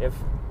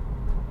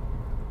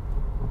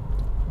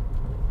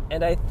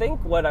and I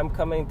think what I'm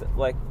coming to,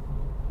 like,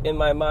 in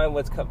my mind,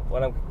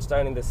 what I'm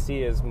starting to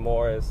see is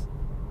more is,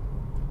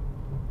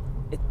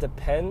 it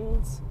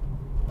depends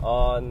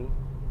on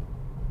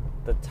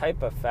the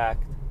type of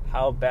fact,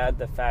 how bad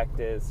the fact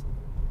is,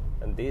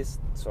 and these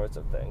sorts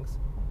of things.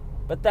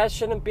 But that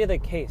shouldn't be the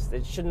case.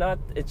 It should not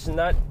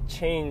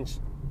change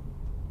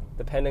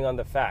depending on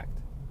the fact.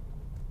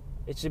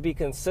 It should be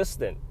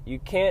consistent. You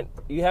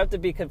have to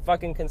be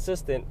fucking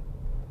consistent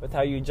with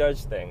how you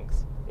judge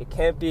things. It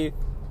can't be,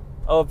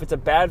 if it's a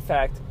bad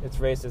fact, it's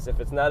racist. If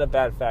it's not a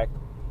bad fact,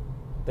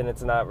 then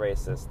it's not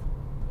racist.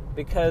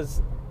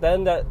 Because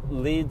then that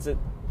leads it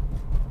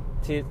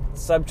to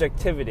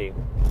subjectivity.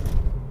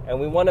 And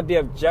we want to be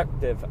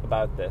objective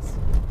about this.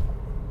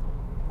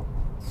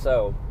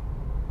 So,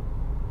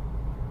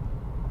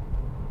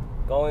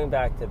 going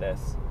back to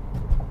this,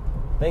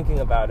 thinking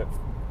about it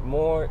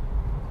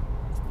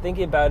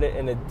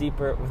in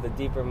with a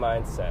deeper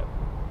mindset.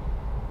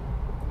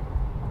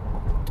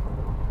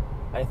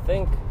 I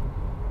think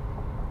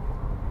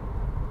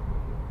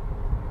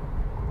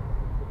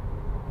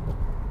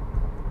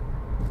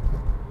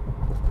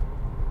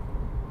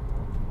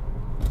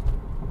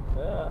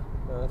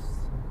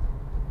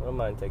I don't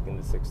mind taking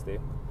the 60.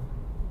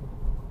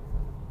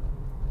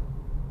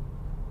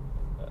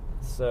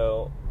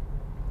 So,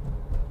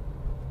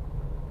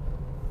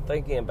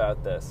 thinking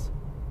about this.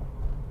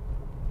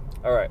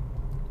 All right.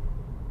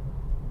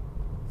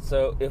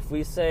 So if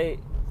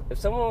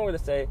someone were to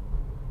say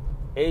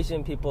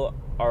Asian people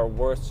are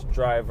worse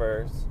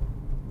drivers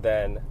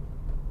than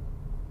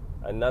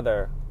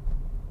another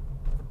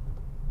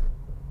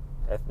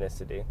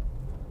ethnicity,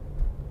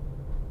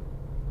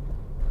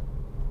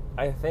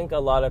 I think a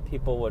lot of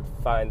people would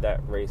find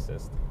that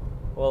racist.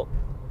 Well,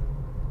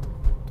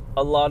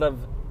 a lot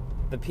of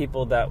the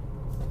people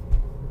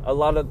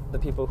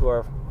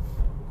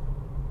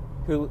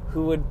who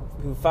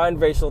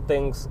find racial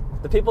things,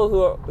 the people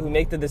who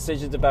make the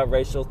decisions about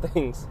racial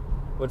things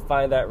would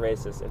find that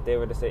racist if they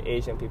were to say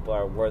Asian people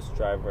are worse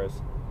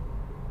drivers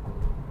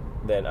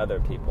than other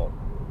people.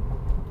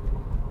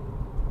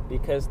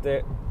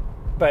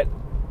 But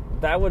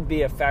that would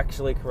be a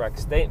factually correct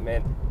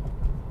statement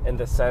in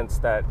the sense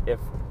that if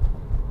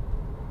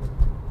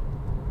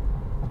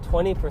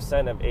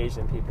 20% of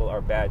Asian people are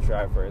bad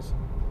drivers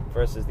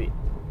versus the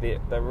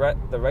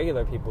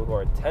regular people who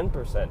are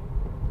 10%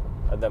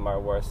 of them are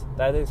worse,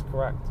 that is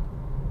correct.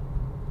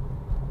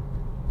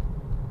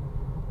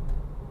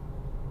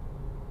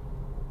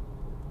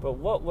 But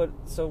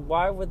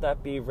why would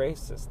that be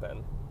racist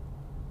then?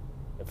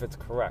 If it's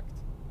correct.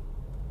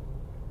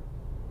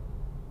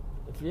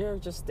 If you're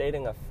just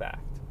stating a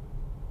fact,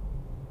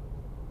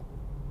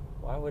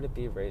 why would it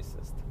be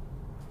racist?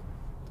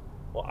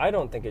 Well, I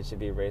don't think it should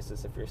be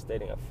racist if you're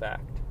stating a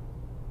fact.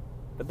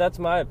 But that's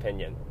my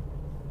opinion.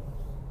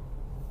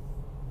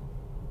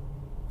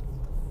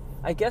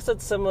 I guess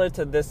it's similar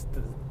to this.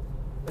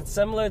 It's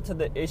similar to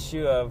the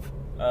issue of.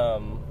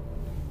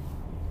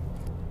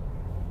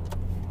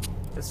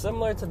 It's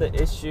similar to the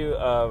issue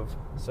of.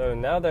 So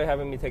now they're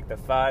having me take the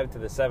 5 to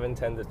the 7,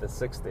 10 to the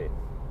 60.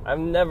 I've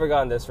never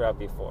gone this route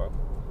before.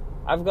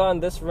 I've gone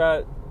this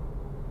route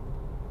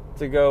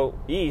to go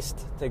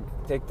east, to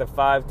take the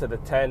 5 to the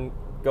 10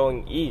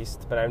 going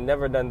east, but I've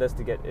never done this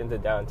to get into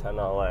downtown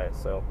LA.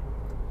 So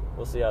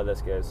we'll see how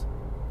this goes.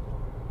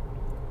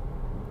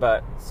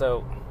 But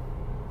so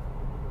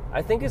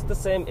I think it's the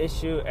same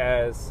issue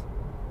as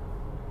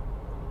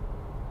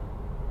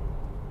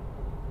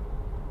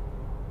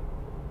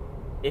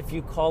if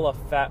you call a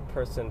fat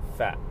person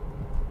fat.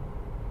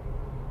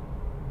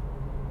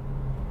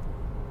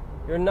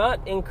 You're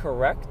not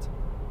incorrect,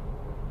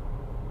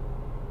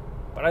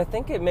 but I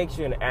think it makes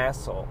you an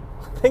asshole.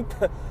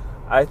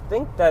 I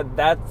think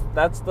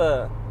that's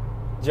the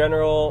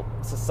general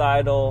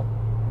societal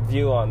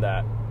view on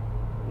that.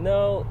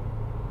 No,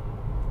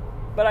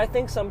 but I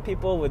think some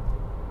people would.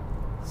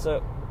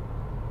 So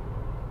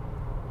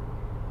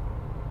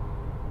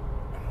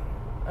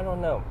I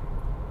don't know.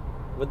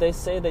 Would they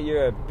say that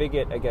you're a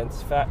bigot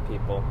against fat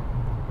people?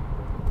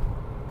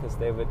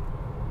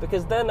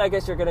 Because then I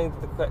guess you're getting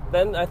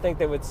then I think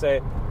they would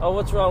say, "Oh,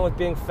 what's wrong with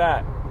being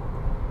fat?"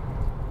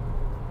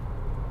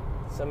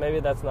 So maybe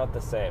that's not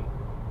the same.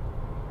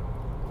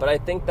 But I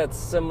think that's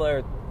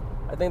similar.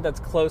 I think that's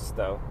close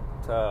though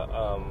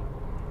to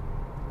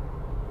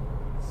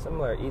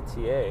similar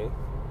ETA.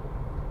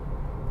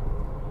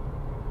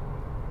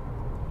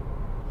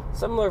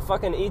 Similar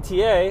fucking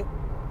ETA.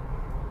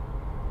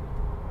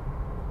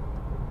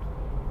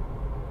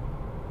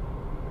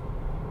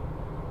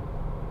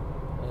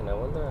 And I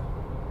wonder.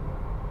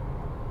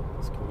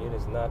 This commute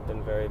has not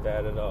been very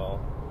bad at all.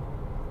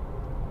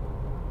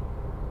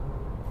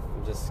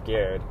 I'm just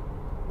scared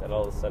that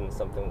all of a sudden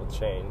something will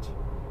change.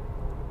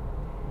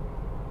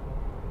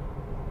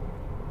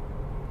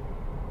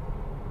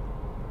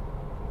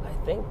 I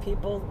think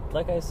people,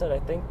 like I said, I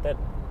think that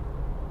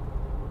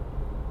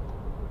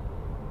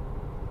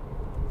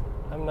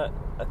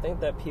I think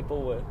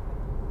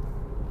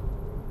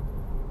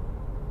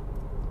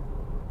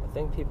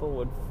people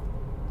would.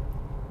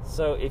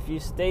 So if you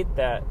state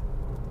that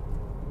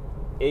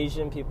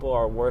Asian people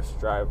are worse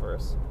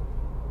drivers,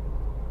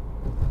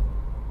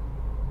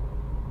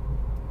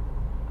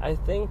 I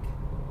think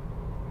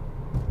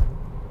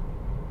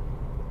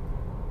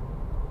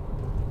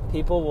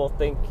people will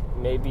think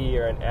maybe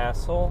you're an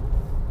asshole.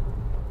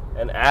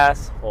 An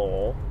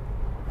asshole.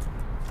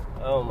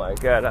 Oh my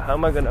god, how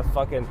am I gonna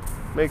fucking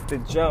make the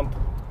jump?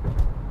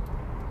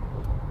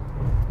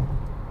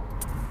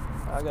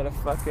 I gotta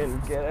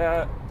fucking get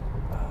out.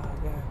 Oh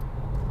god.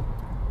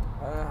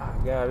 Oh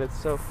god, it's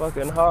so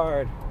fucking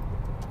hard.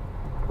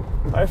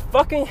 I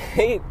fucking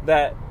hate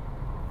that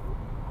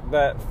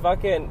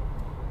fucking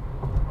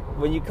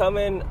when you come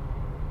in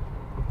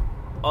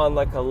on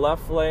like a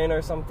left lane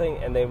or something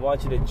and they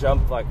want you to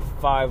jump like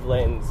 5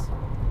 lanes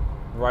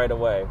right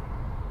away.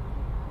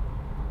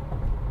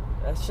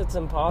 That shit's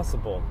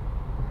impossible.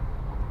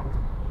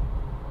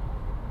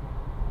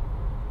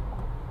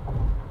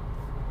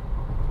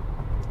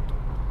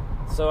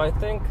 So I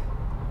think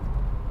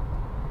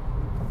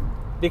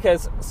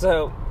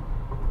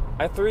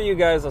I threw you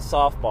guys a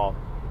softball,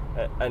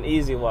 an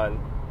easy one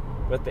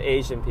with the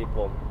Asian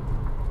people,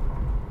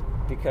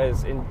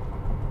 because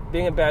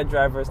being a bad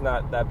driver is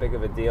not that big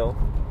of a deal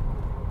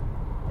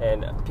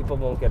and people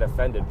won't get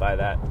offended by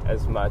that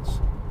as much.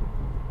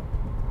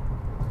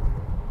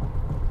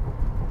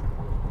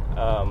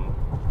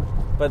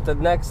 But the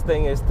next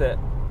thing is to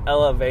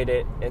elevate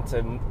it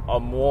into a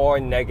more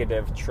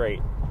negative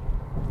trait,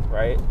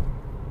 right?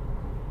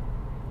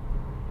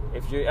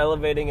 If you're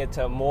elevating it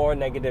to a more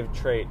negative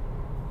trait.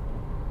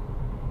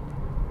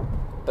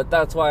 But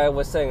that's why I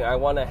was saying I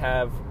want to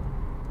have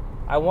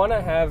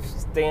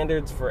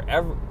standards for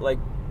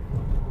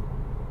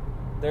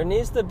there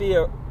needs to be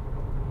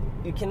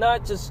you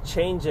cannot just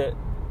change it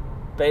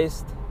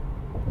based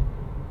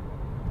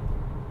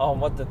on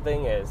what the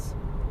thing is.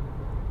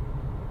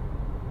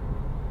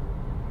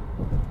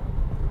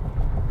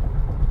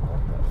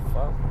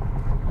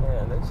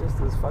 Man, there's just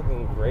this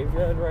fucking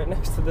graveyard right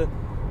next to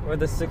where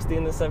the 60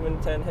 and the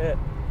 710 hit.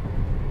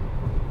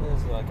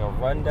 It's like a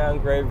rundown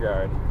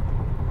graveyard.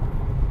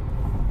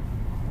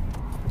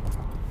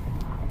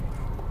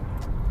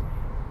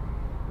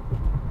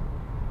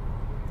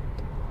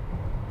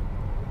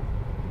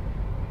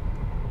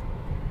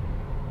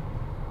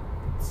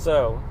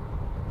 So,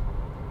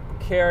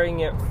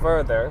 carrying it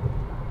further,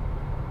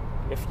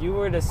 if you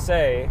were to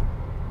say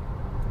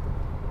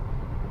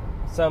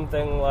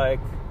something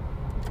like,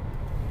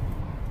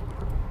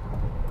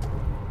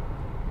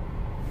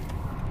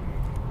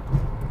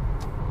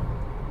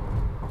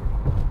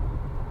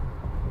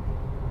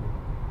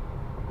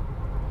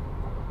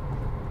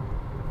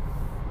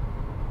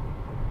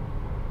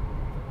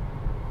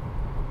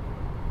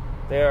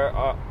 there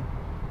are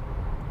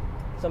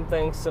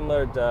something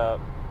similar to,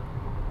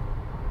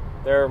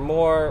 there are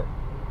more.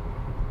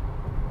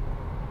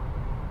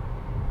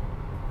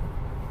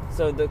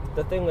 So the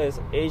thing is,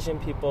 Asian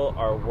people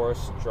are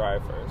worse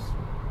drivers.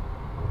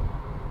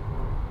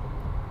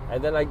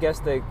 And then I guess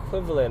the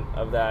equivalent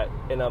of that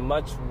in a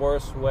much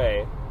worse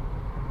way,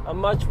 a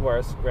much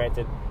worse,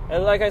 granted.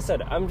 And like I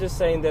said, I'm just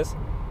saying this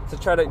to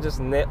try to just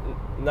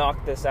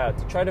knock this out,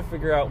 to try to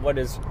figure out what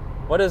is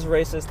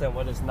racist and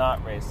what is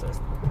not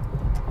racist.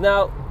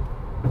 Now,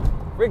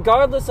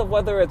 regardless of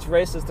whether it's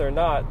racist or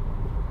not,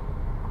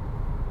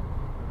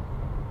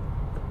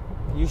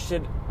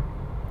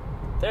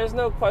 there's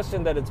no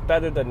question that it's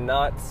better to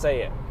not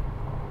say it.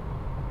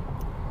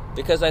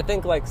 Because I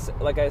think,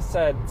 like I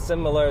said,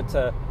 similar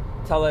to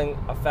telling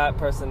a fat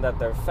person that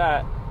they're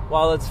fat,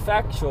 while it's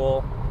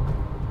factual,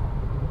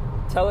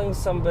 telling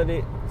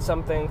somebody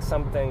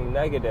something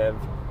negative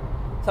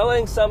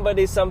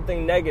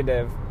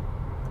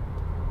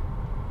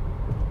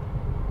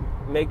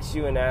makes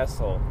you an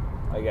asshole,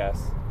 I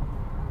guess.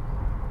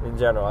 In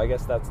general, I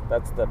guess that's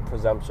the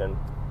presumption.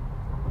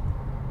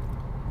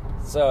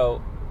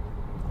 So,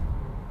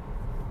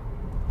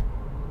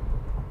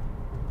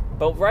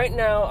 but right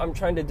now I'm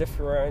trying to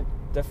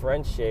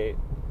differentiate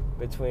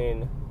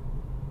between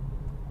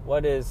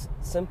what is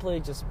simply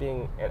just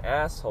being an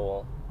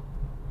asshole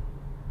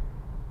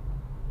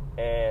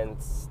and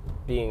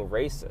being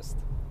racist.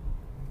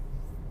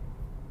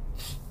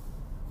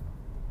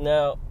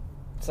 Now,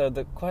 so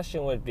the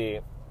question would be,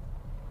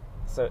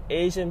 so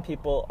Asian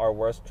people are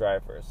worse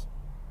drivers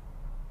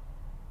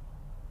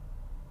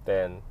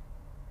than,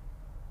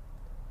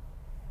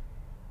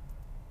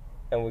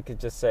 and we could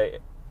just say,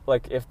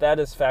 like, if that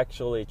is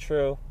factually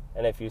true,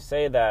 and if you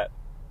say that,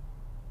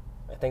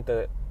 I think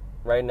that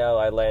right now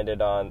I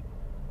landed on,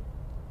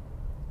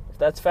 if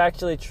that's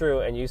factually true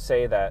and you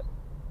say that,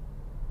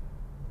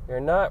 you're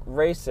not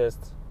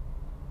racist,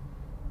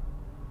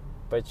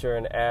 but you're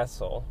an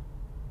asshole.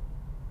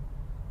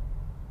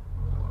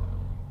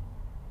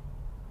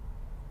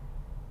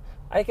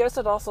 I guess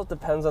it also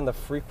depends on the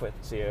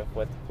frequency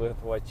with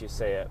what you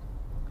say it.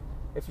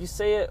 If you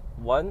say it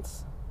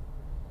once,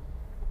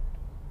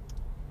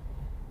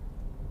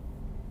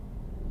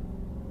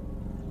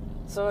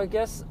 so I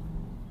guess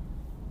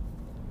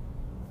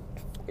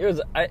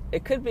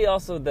it could be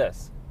also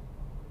this.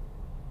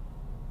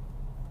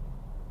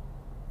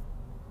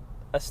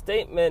 A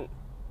statement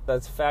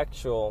that's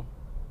factual,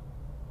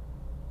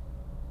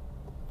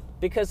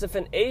 because if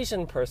an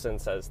Asian person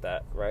says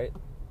that, right,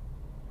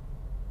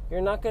 you're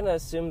not going to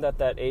assume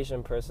that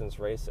Asian person's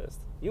racist.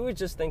 You would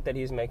just think that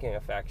he's making a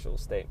factual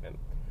statement.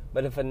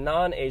 But if a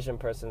non-Asian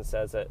person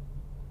says it,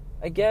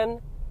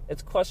 again,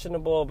 it's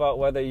questionable about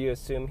whether you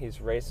assume he's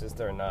racist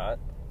or not,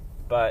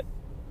 but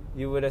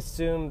you would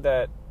assume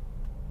that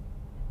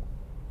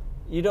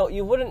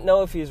you wouldn't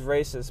know if he's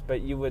racist,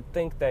 but you would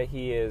think that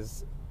he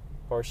is,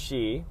 or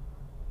she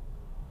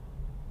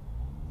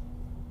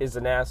is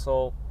an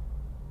asshole,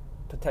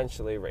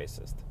 potentially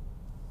racist.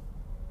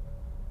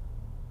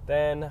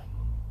 Then,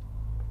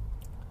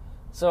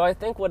 so I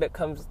think what it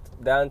comes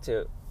down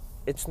to,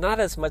 it's not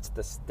as much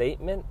the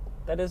statement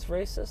that is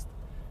racist,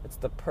 it's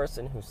the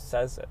person who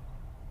says it.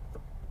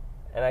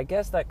 And I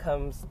guess that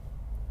comes,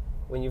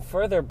 when you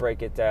further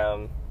break it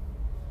down,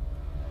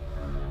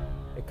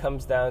 it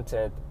comes down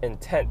to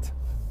intent.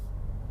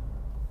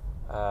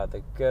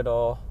 The good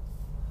old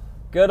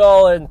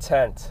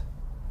intent.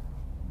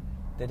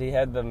 Did he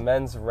have the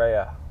mens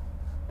rea?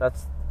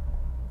 That's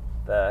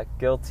the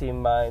guilty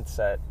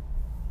mindset.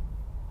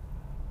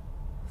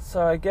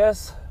 So I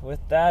guess with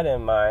that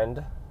in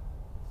mind,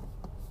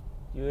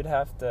 you would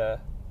have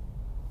to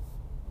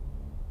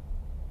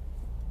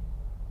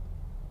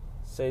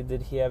say,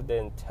 did he have the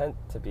intent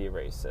to be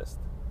racist?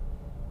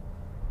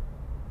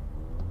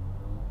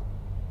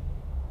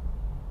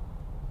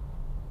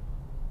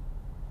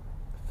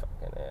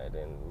 Fucking A, I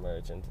didn't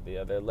merge into the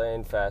other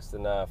lane fast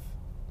enough.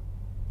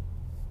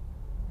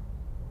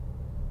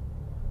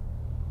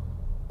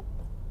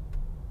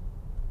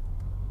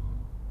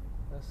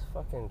 This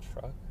fucking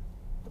truck.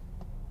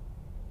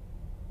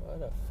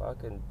 What a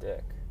fucking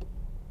dick.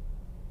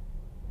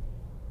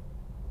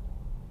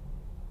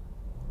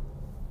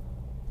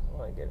 I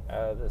want to get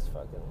out of this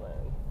fucking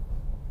lane.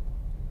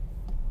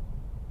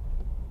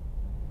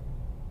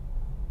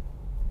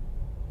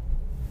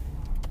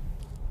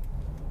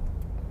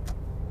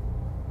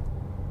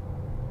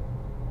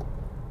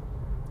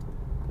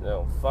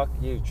 No, fuck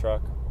you,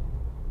 truck.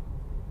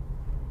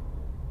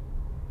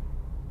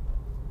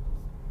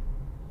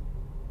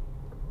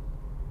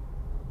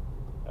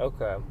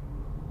 Okay.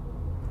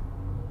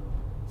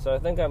 So I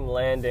think I'm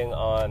landing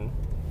on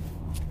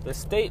the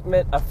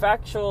statement, a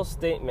factual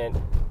statement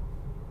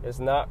is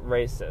not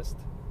racist,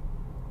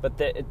 but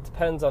it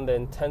depends on the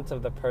intent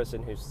of the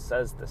person who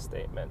says the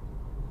statement.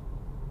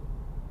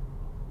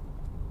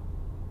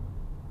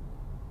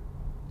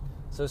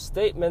 So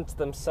statements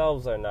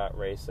themselves are not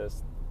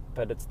racist,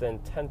 but it's the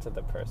intent of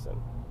the person.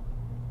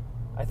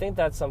 I think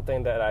that's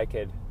something that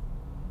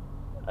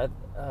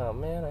Oh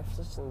man, I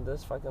switched in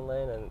this fucking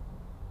lane and...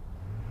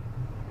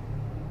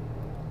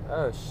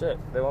 Oh shit,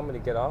 they want me to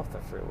get off the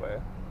freeway.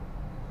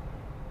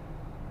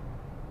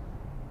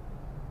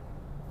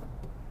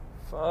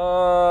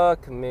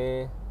 Fuck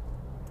me.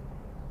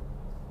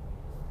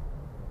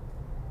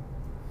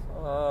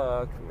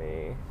 Fuck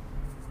me.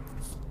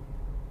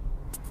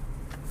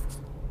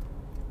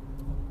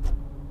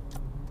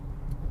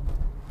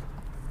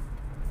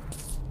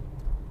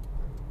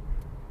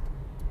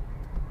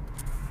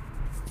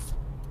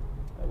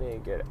 I need to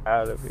get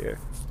out of here.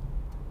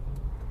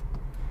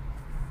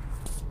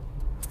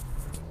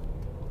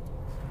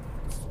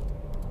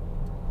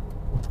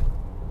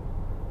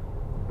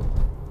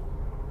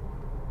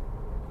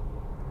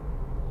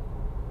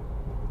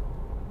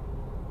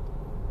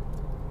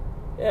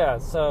 Yeah,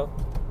 so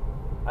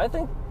I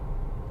think,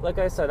 like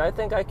I said, I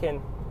think I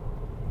can.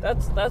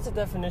 That's a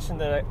definition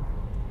that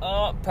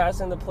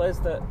passing the place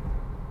that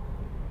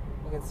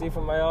I can see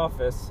from my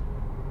office,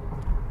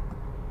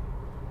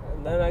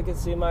 and then I can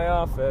see my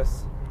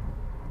office.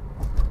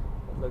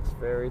 It looks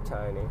very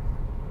tiny.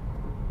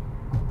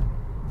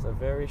 It's a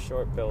very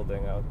short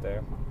building out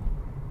there.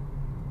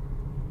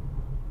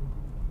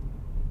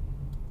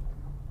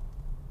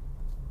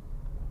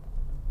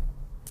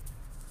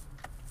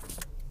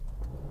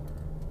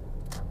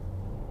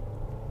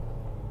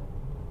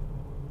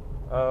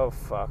 Oh,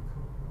 fuck.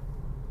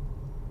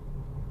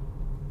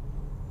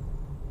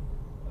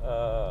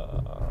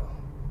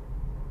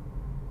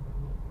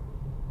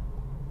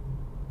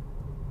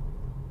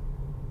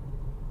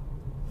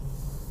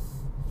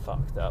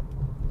 Fucked up.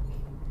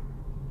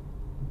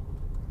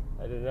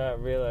 I did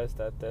not realize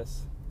that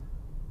this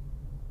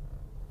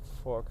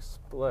fork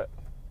split.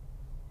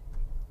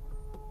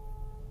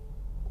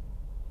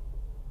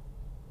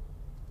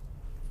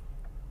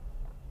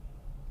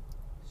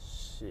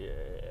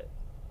 Shit.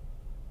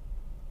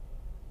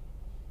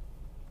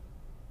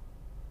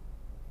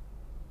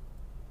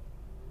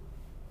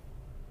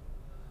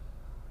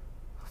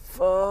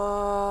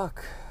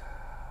 Fuck.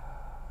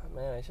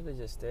 Man, I should have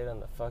just stayed on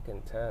the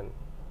fucking 10.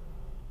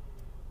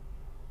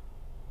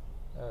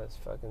 That was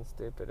fucking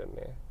stupid of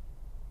me.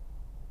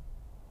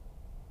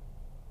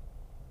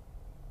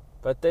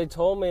 But they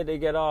told me to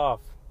get off.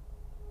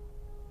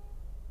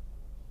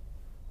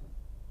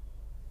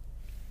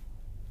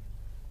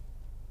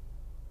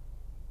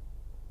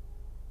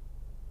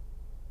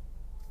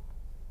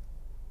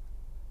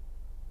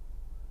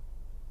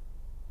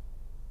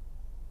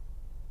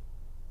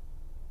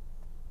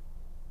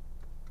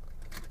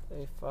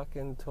 They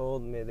fucking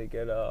told me to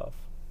get off.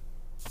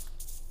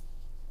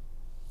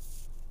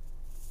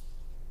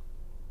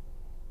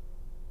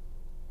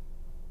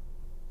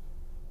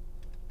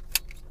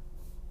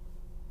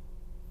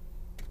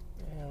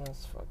 Man,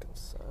 this fucking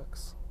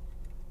sucks.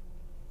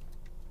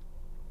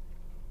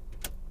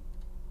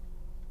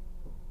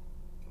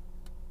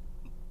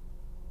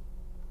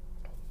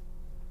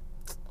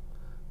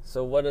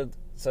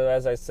 So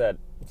as I said,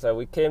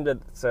 we came to,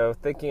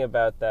 thinking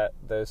about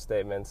those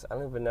statements, I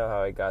don't even know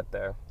how I got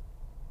there.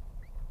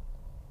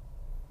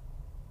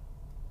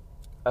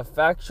 A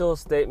factual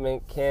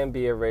statement can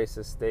be a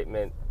racist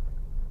statement.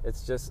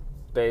 It's just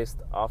based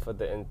off of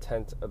the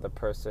intent of the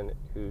person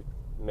who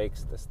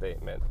makes the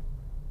statement.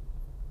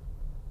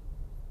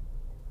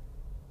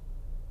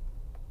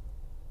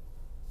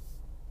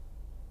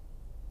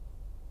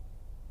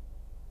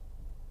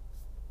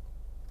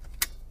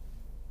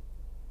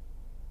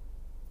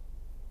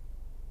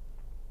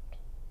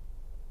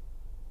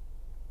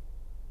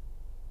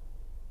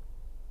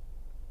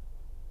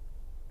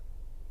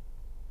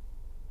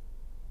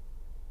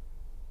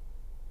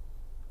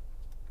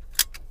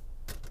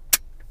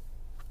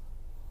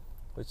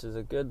 Which is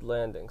a good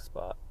landing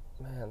spot.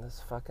 Man,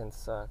 this fucking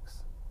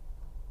sucks.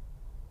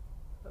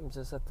 I'm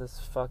just at this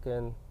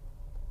fucking...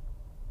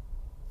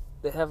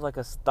 They have like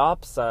a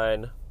stop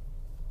sign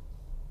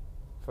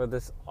for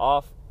this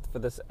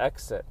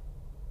exit.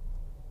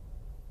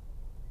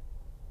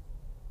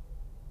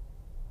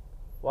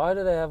 Why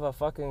do they have a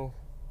fucking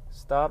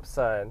stop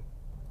sign?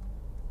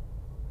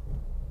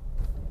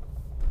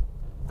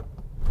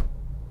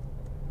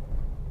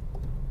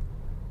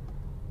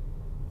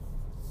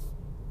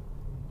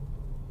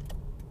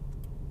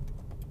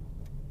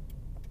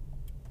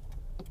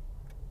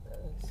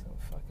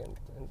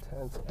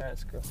 Intense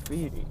ass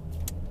graffiti.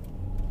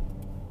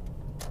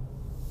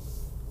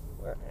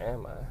 Where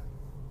am I? I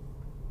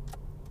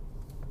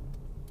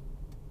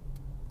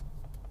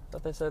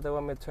thought they said they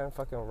want me to turn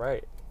fucking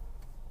right.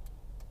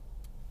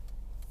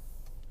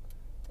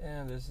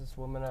 Damn, there's this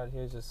woman out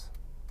here just...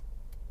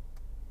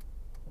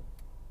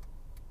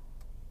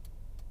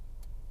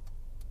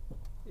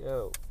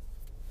 Yo,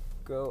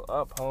 go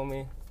up,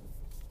 homie.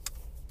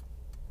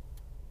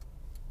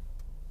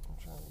 I'm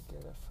trying to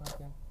get a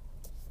fucking...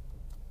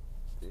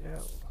 Yeah.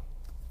 This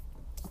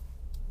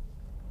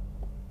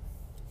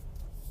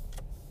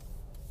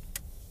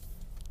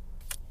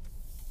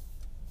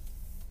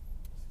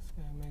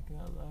guy making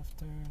a left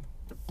turn.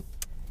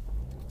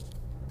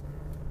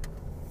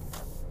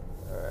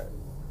 Alright.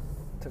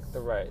 Took the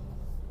right.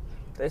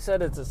 They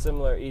said it's a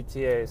similar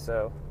ETA,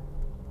 so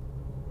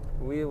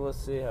we will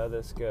see how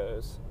this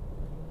goes.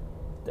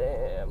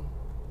 Damn.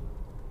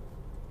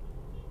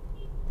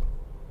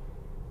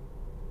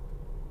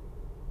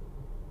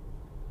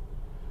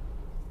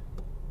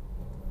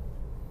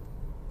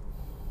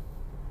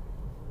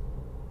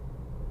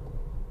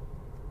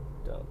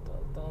 Dun,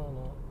 dun, dun,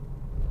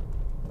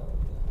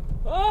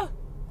 dun.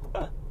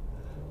 Ah!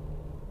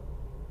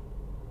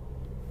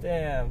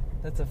 Damn,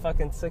 that's a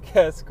fucking sick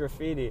ass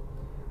graffiti.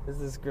 This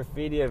is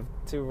graffiti of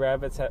two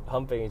rabbits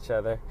humping each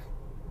other.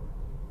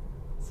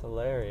 It's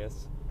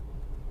hilarious.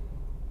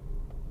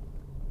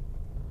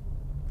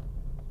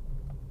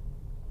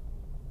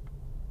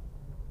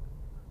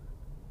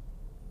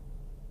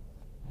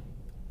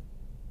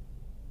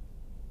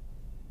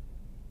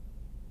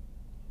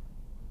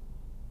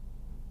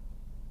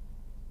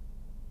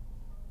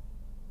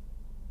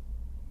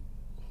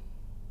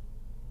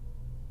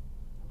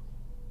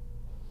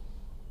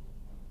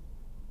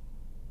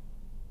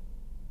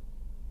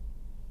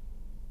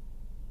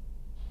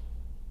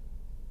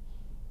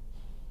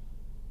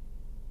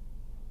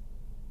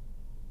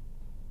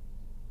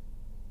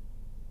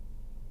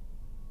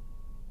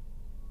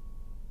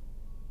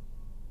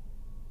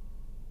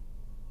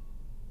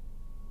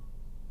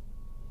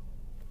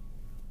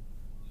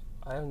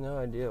 I have no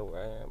idea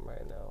where I am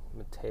right now.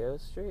 Mateo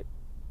Street?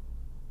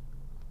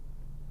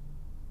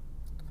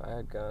 If I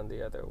had gone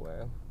the other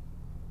way.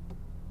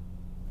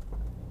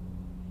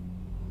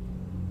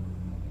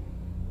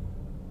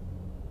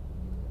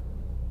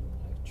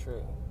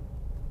 True.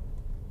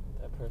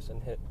 That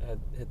person had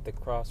hit the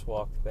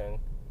crosswalk thing.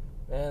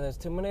 Man, there's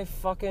too many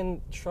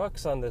fucking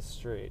trucks on this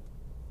street.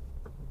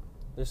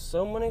 There's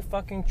so many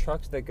fucking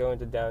trucks that go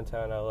into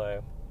downtown LA.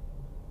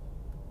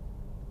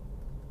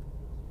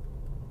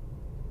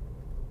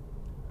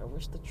 I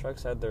wish the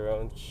trucks had their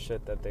own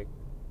shit that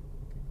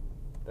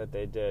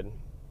they did.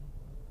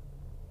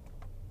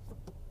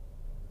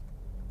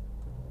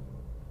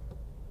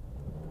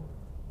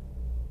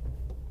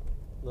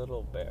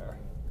 Little Bear.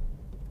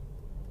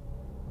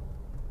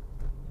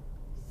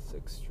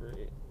 6th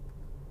Street.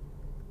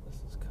 This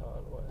is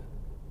Conway.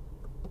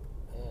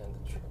 Man,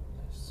 there's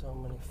so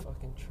many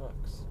fucking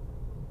trucks.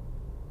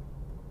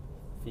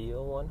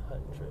 Feel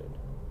 100.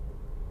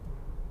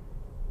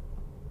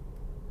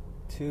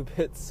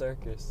 2-Bit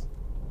Circus.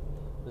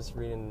 Just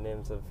reading the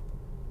names of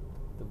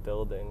the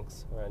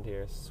buildings around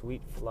here.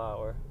 Sweet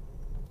Flower.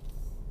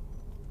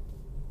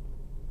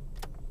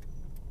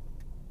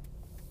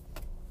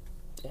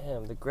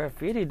 Damn, the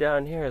graffiti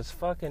down here is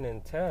fucking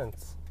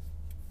intense.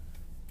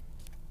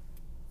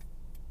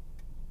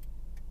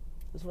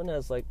 This one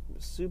has like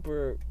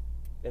super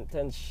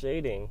intense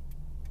shading.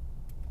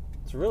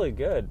 It's really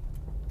good.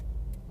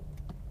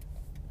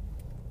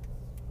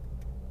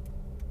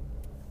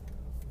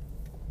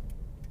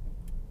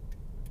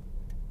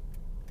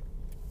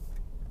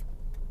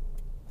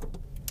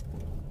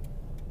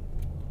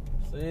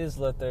 Please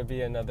let there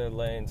be another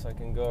lane so I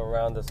can go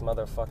around this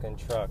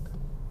motherfucking truck.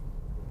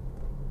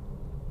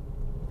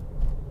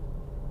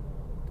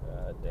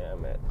 God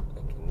damn it.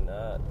 I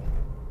cannot.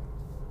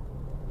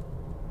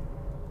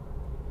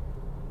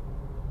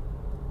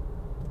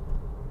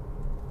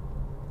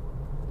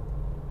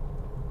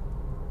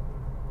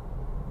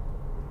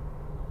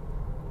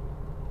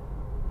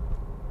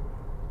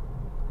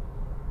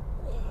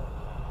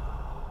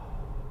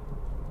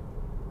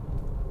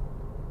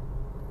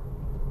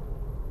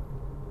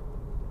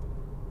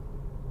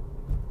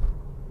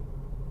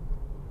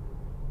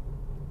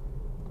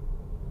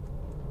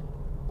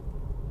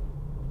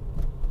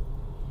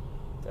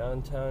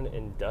 Downtown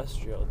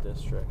Industrial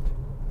District.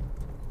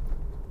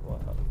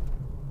 Wow.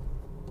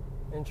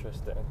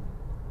 Interesting.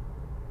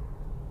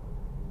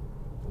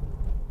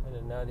 I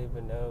did not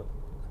even know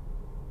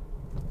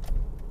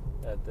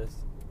that this...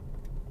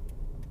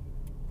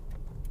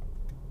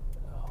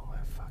 Oh my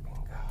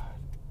fucking God.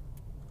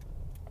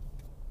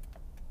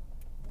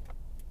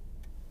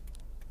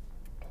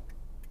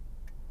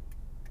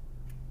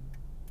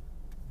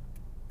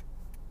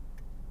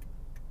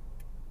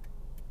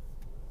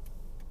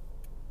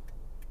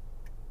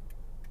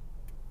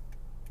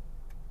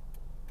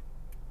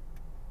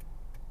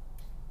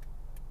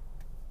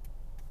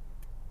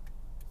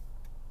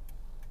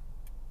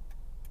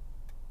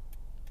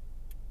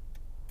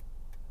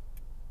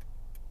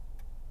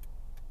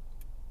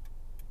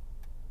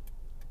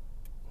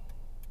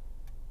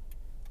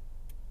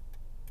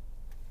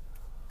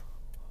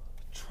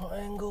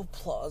 Triangle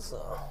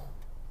Plaza.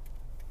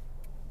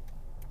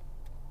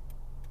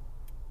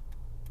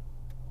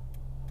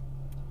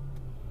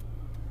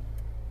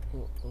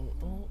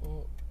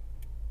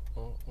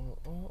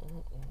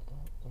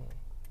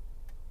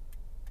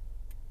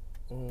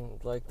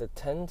 Like the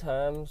 10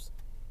 times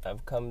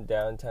I've come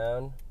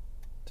downtown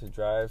to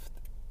drive,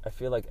 I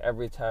feel like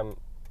every time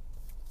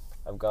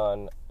I've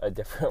gone a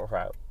different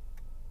route.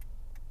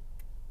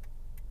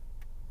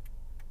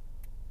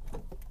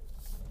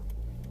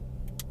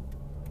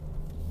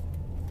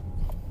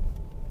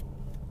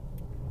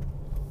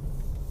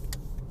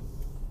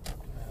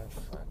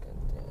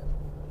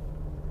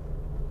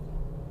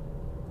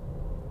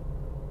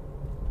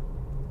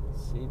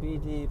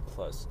 CBD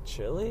plus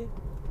chili?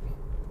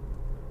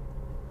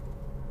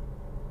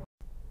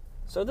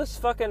 So this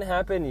fucking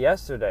happened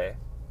yesterday.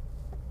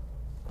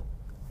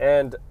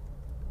 And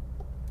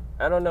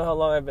I don't know how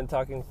long I've been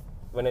talking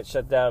when it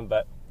shut down,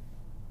 but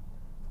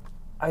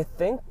I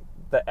think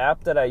the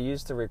app that I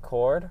use to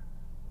record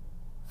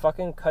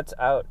fucking cuts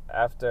out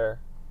after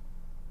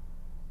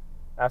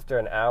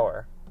an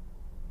hour.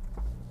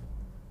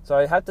 So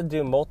I had to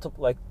do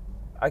multiple,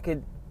 I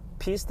could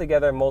piece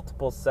together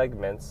multiple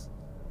segments,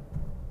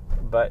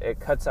 but it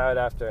cuts out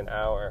after an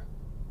hour.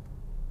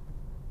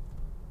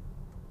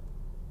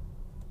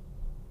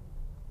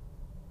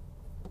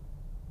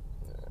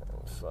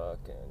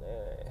 Fucking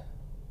A.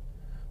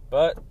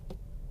 But,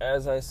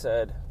 as I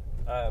said,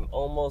 I'm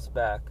almost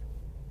back.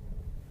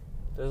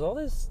 There's all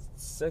these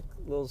sick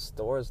little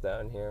stores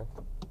down here.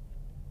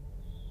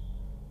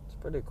 It's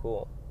pretty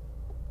cool.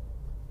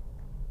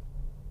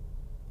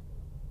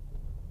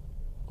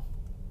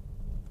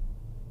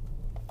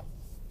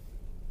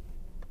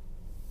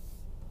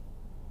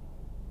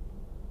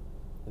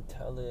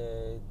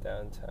 Atelier,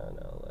 downtown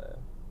LA.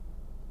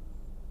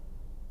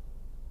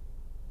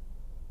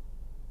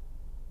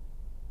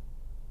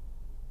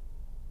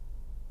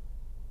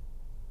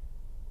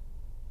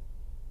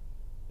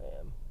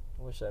 Damn,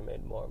 I wish I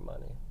made more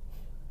money.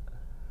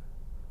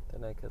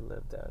 Then I could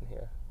live down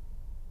here.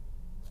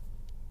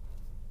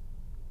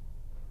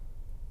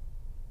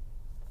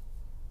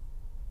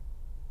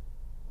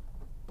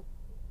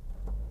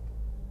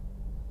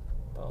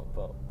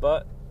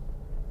 But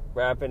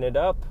wrapping it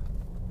up,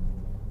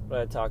 what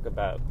I talk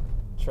about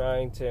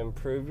trying to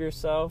improve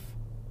yourself.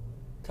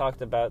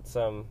 Talked about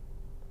some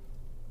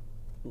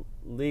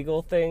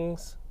legal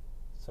things,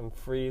 some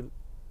free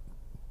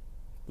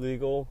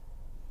legal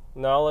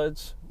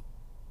knowledge.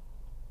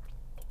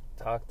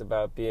 Talked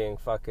about being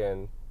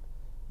fucking,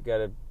 you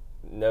gotta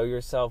know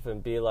yourself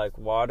and be like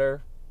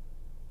water,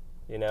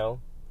 you know.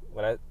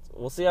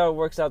 We'll see how it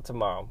works out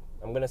tomorrow.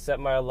 I'm gonna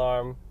set my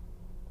alarm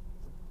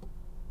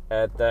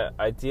at the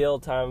ideal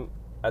time,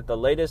 at the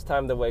latest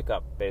time to wake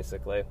up,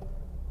 basically.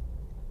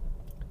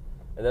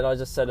 And then I'll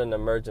just set an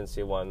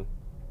emergency one,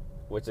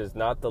 which is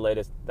not the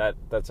latest.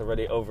 That's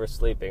already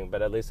oversleeping,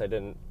 but at least I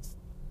didn't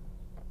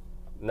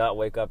not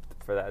wake up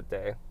for that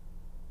day.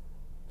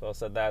 So I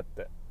said that.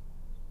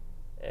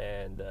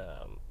 And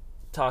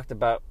talked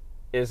about,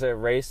 is it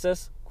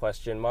racist? ?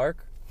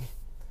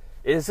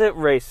 Is it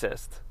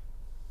racist?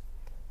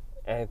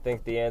 And I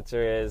think the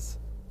answer is,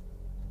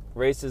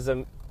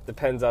 racism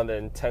depends on the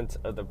intent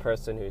of the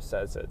person who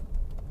says it.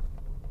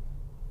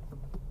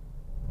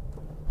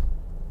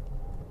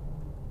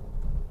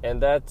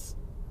 And that's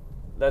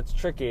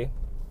tricky,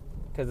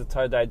 because it's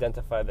hard to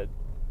identify the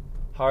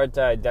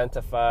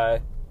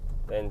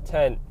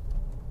intent.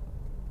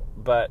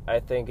 But I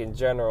think in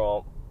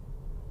general,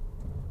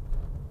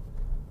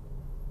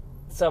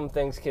 some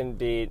things can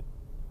be,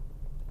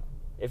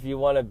 if you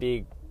want to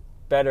be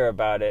better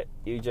about it,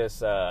 you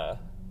just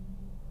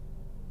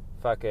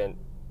fucking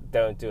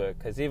don't do it.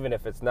 Because even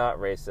if it's not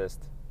racist,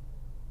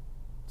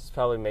 it just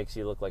probably makes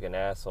you look like an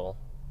asshole.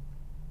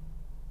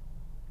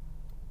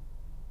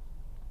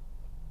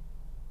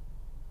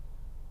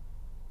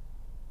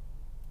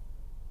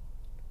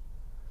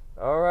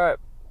 Alright,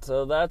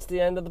 so that's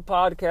the end of the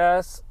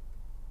podcast.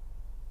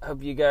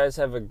 Hope you guys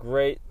have a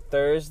great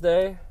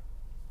Thursday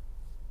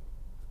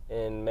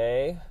in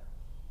May.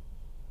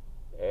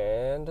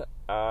 And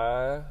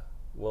I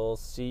will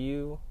see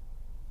you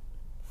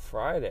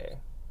Friday.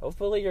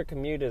 Hopefully your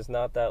commute is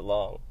not that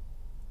long.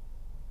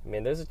 I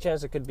mean, there's a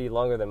chance it could be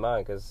longer than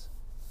mine, because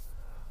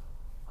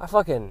I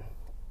fucking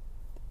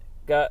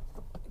got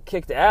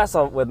kicked ass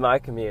on with my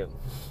commute.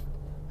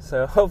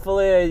 So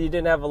hopefully you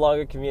didn't have a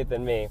longer commute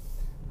than me.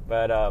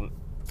 But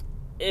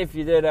if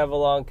you did have a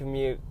long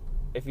commute,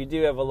 if you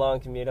do have a long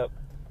commute up,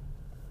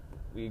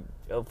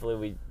 hopefully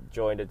we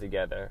joined it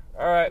together.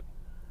 All right.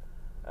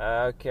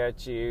 I'll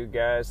catch you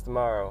guys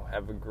tomorrow.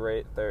 Have a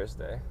great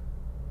Thursday.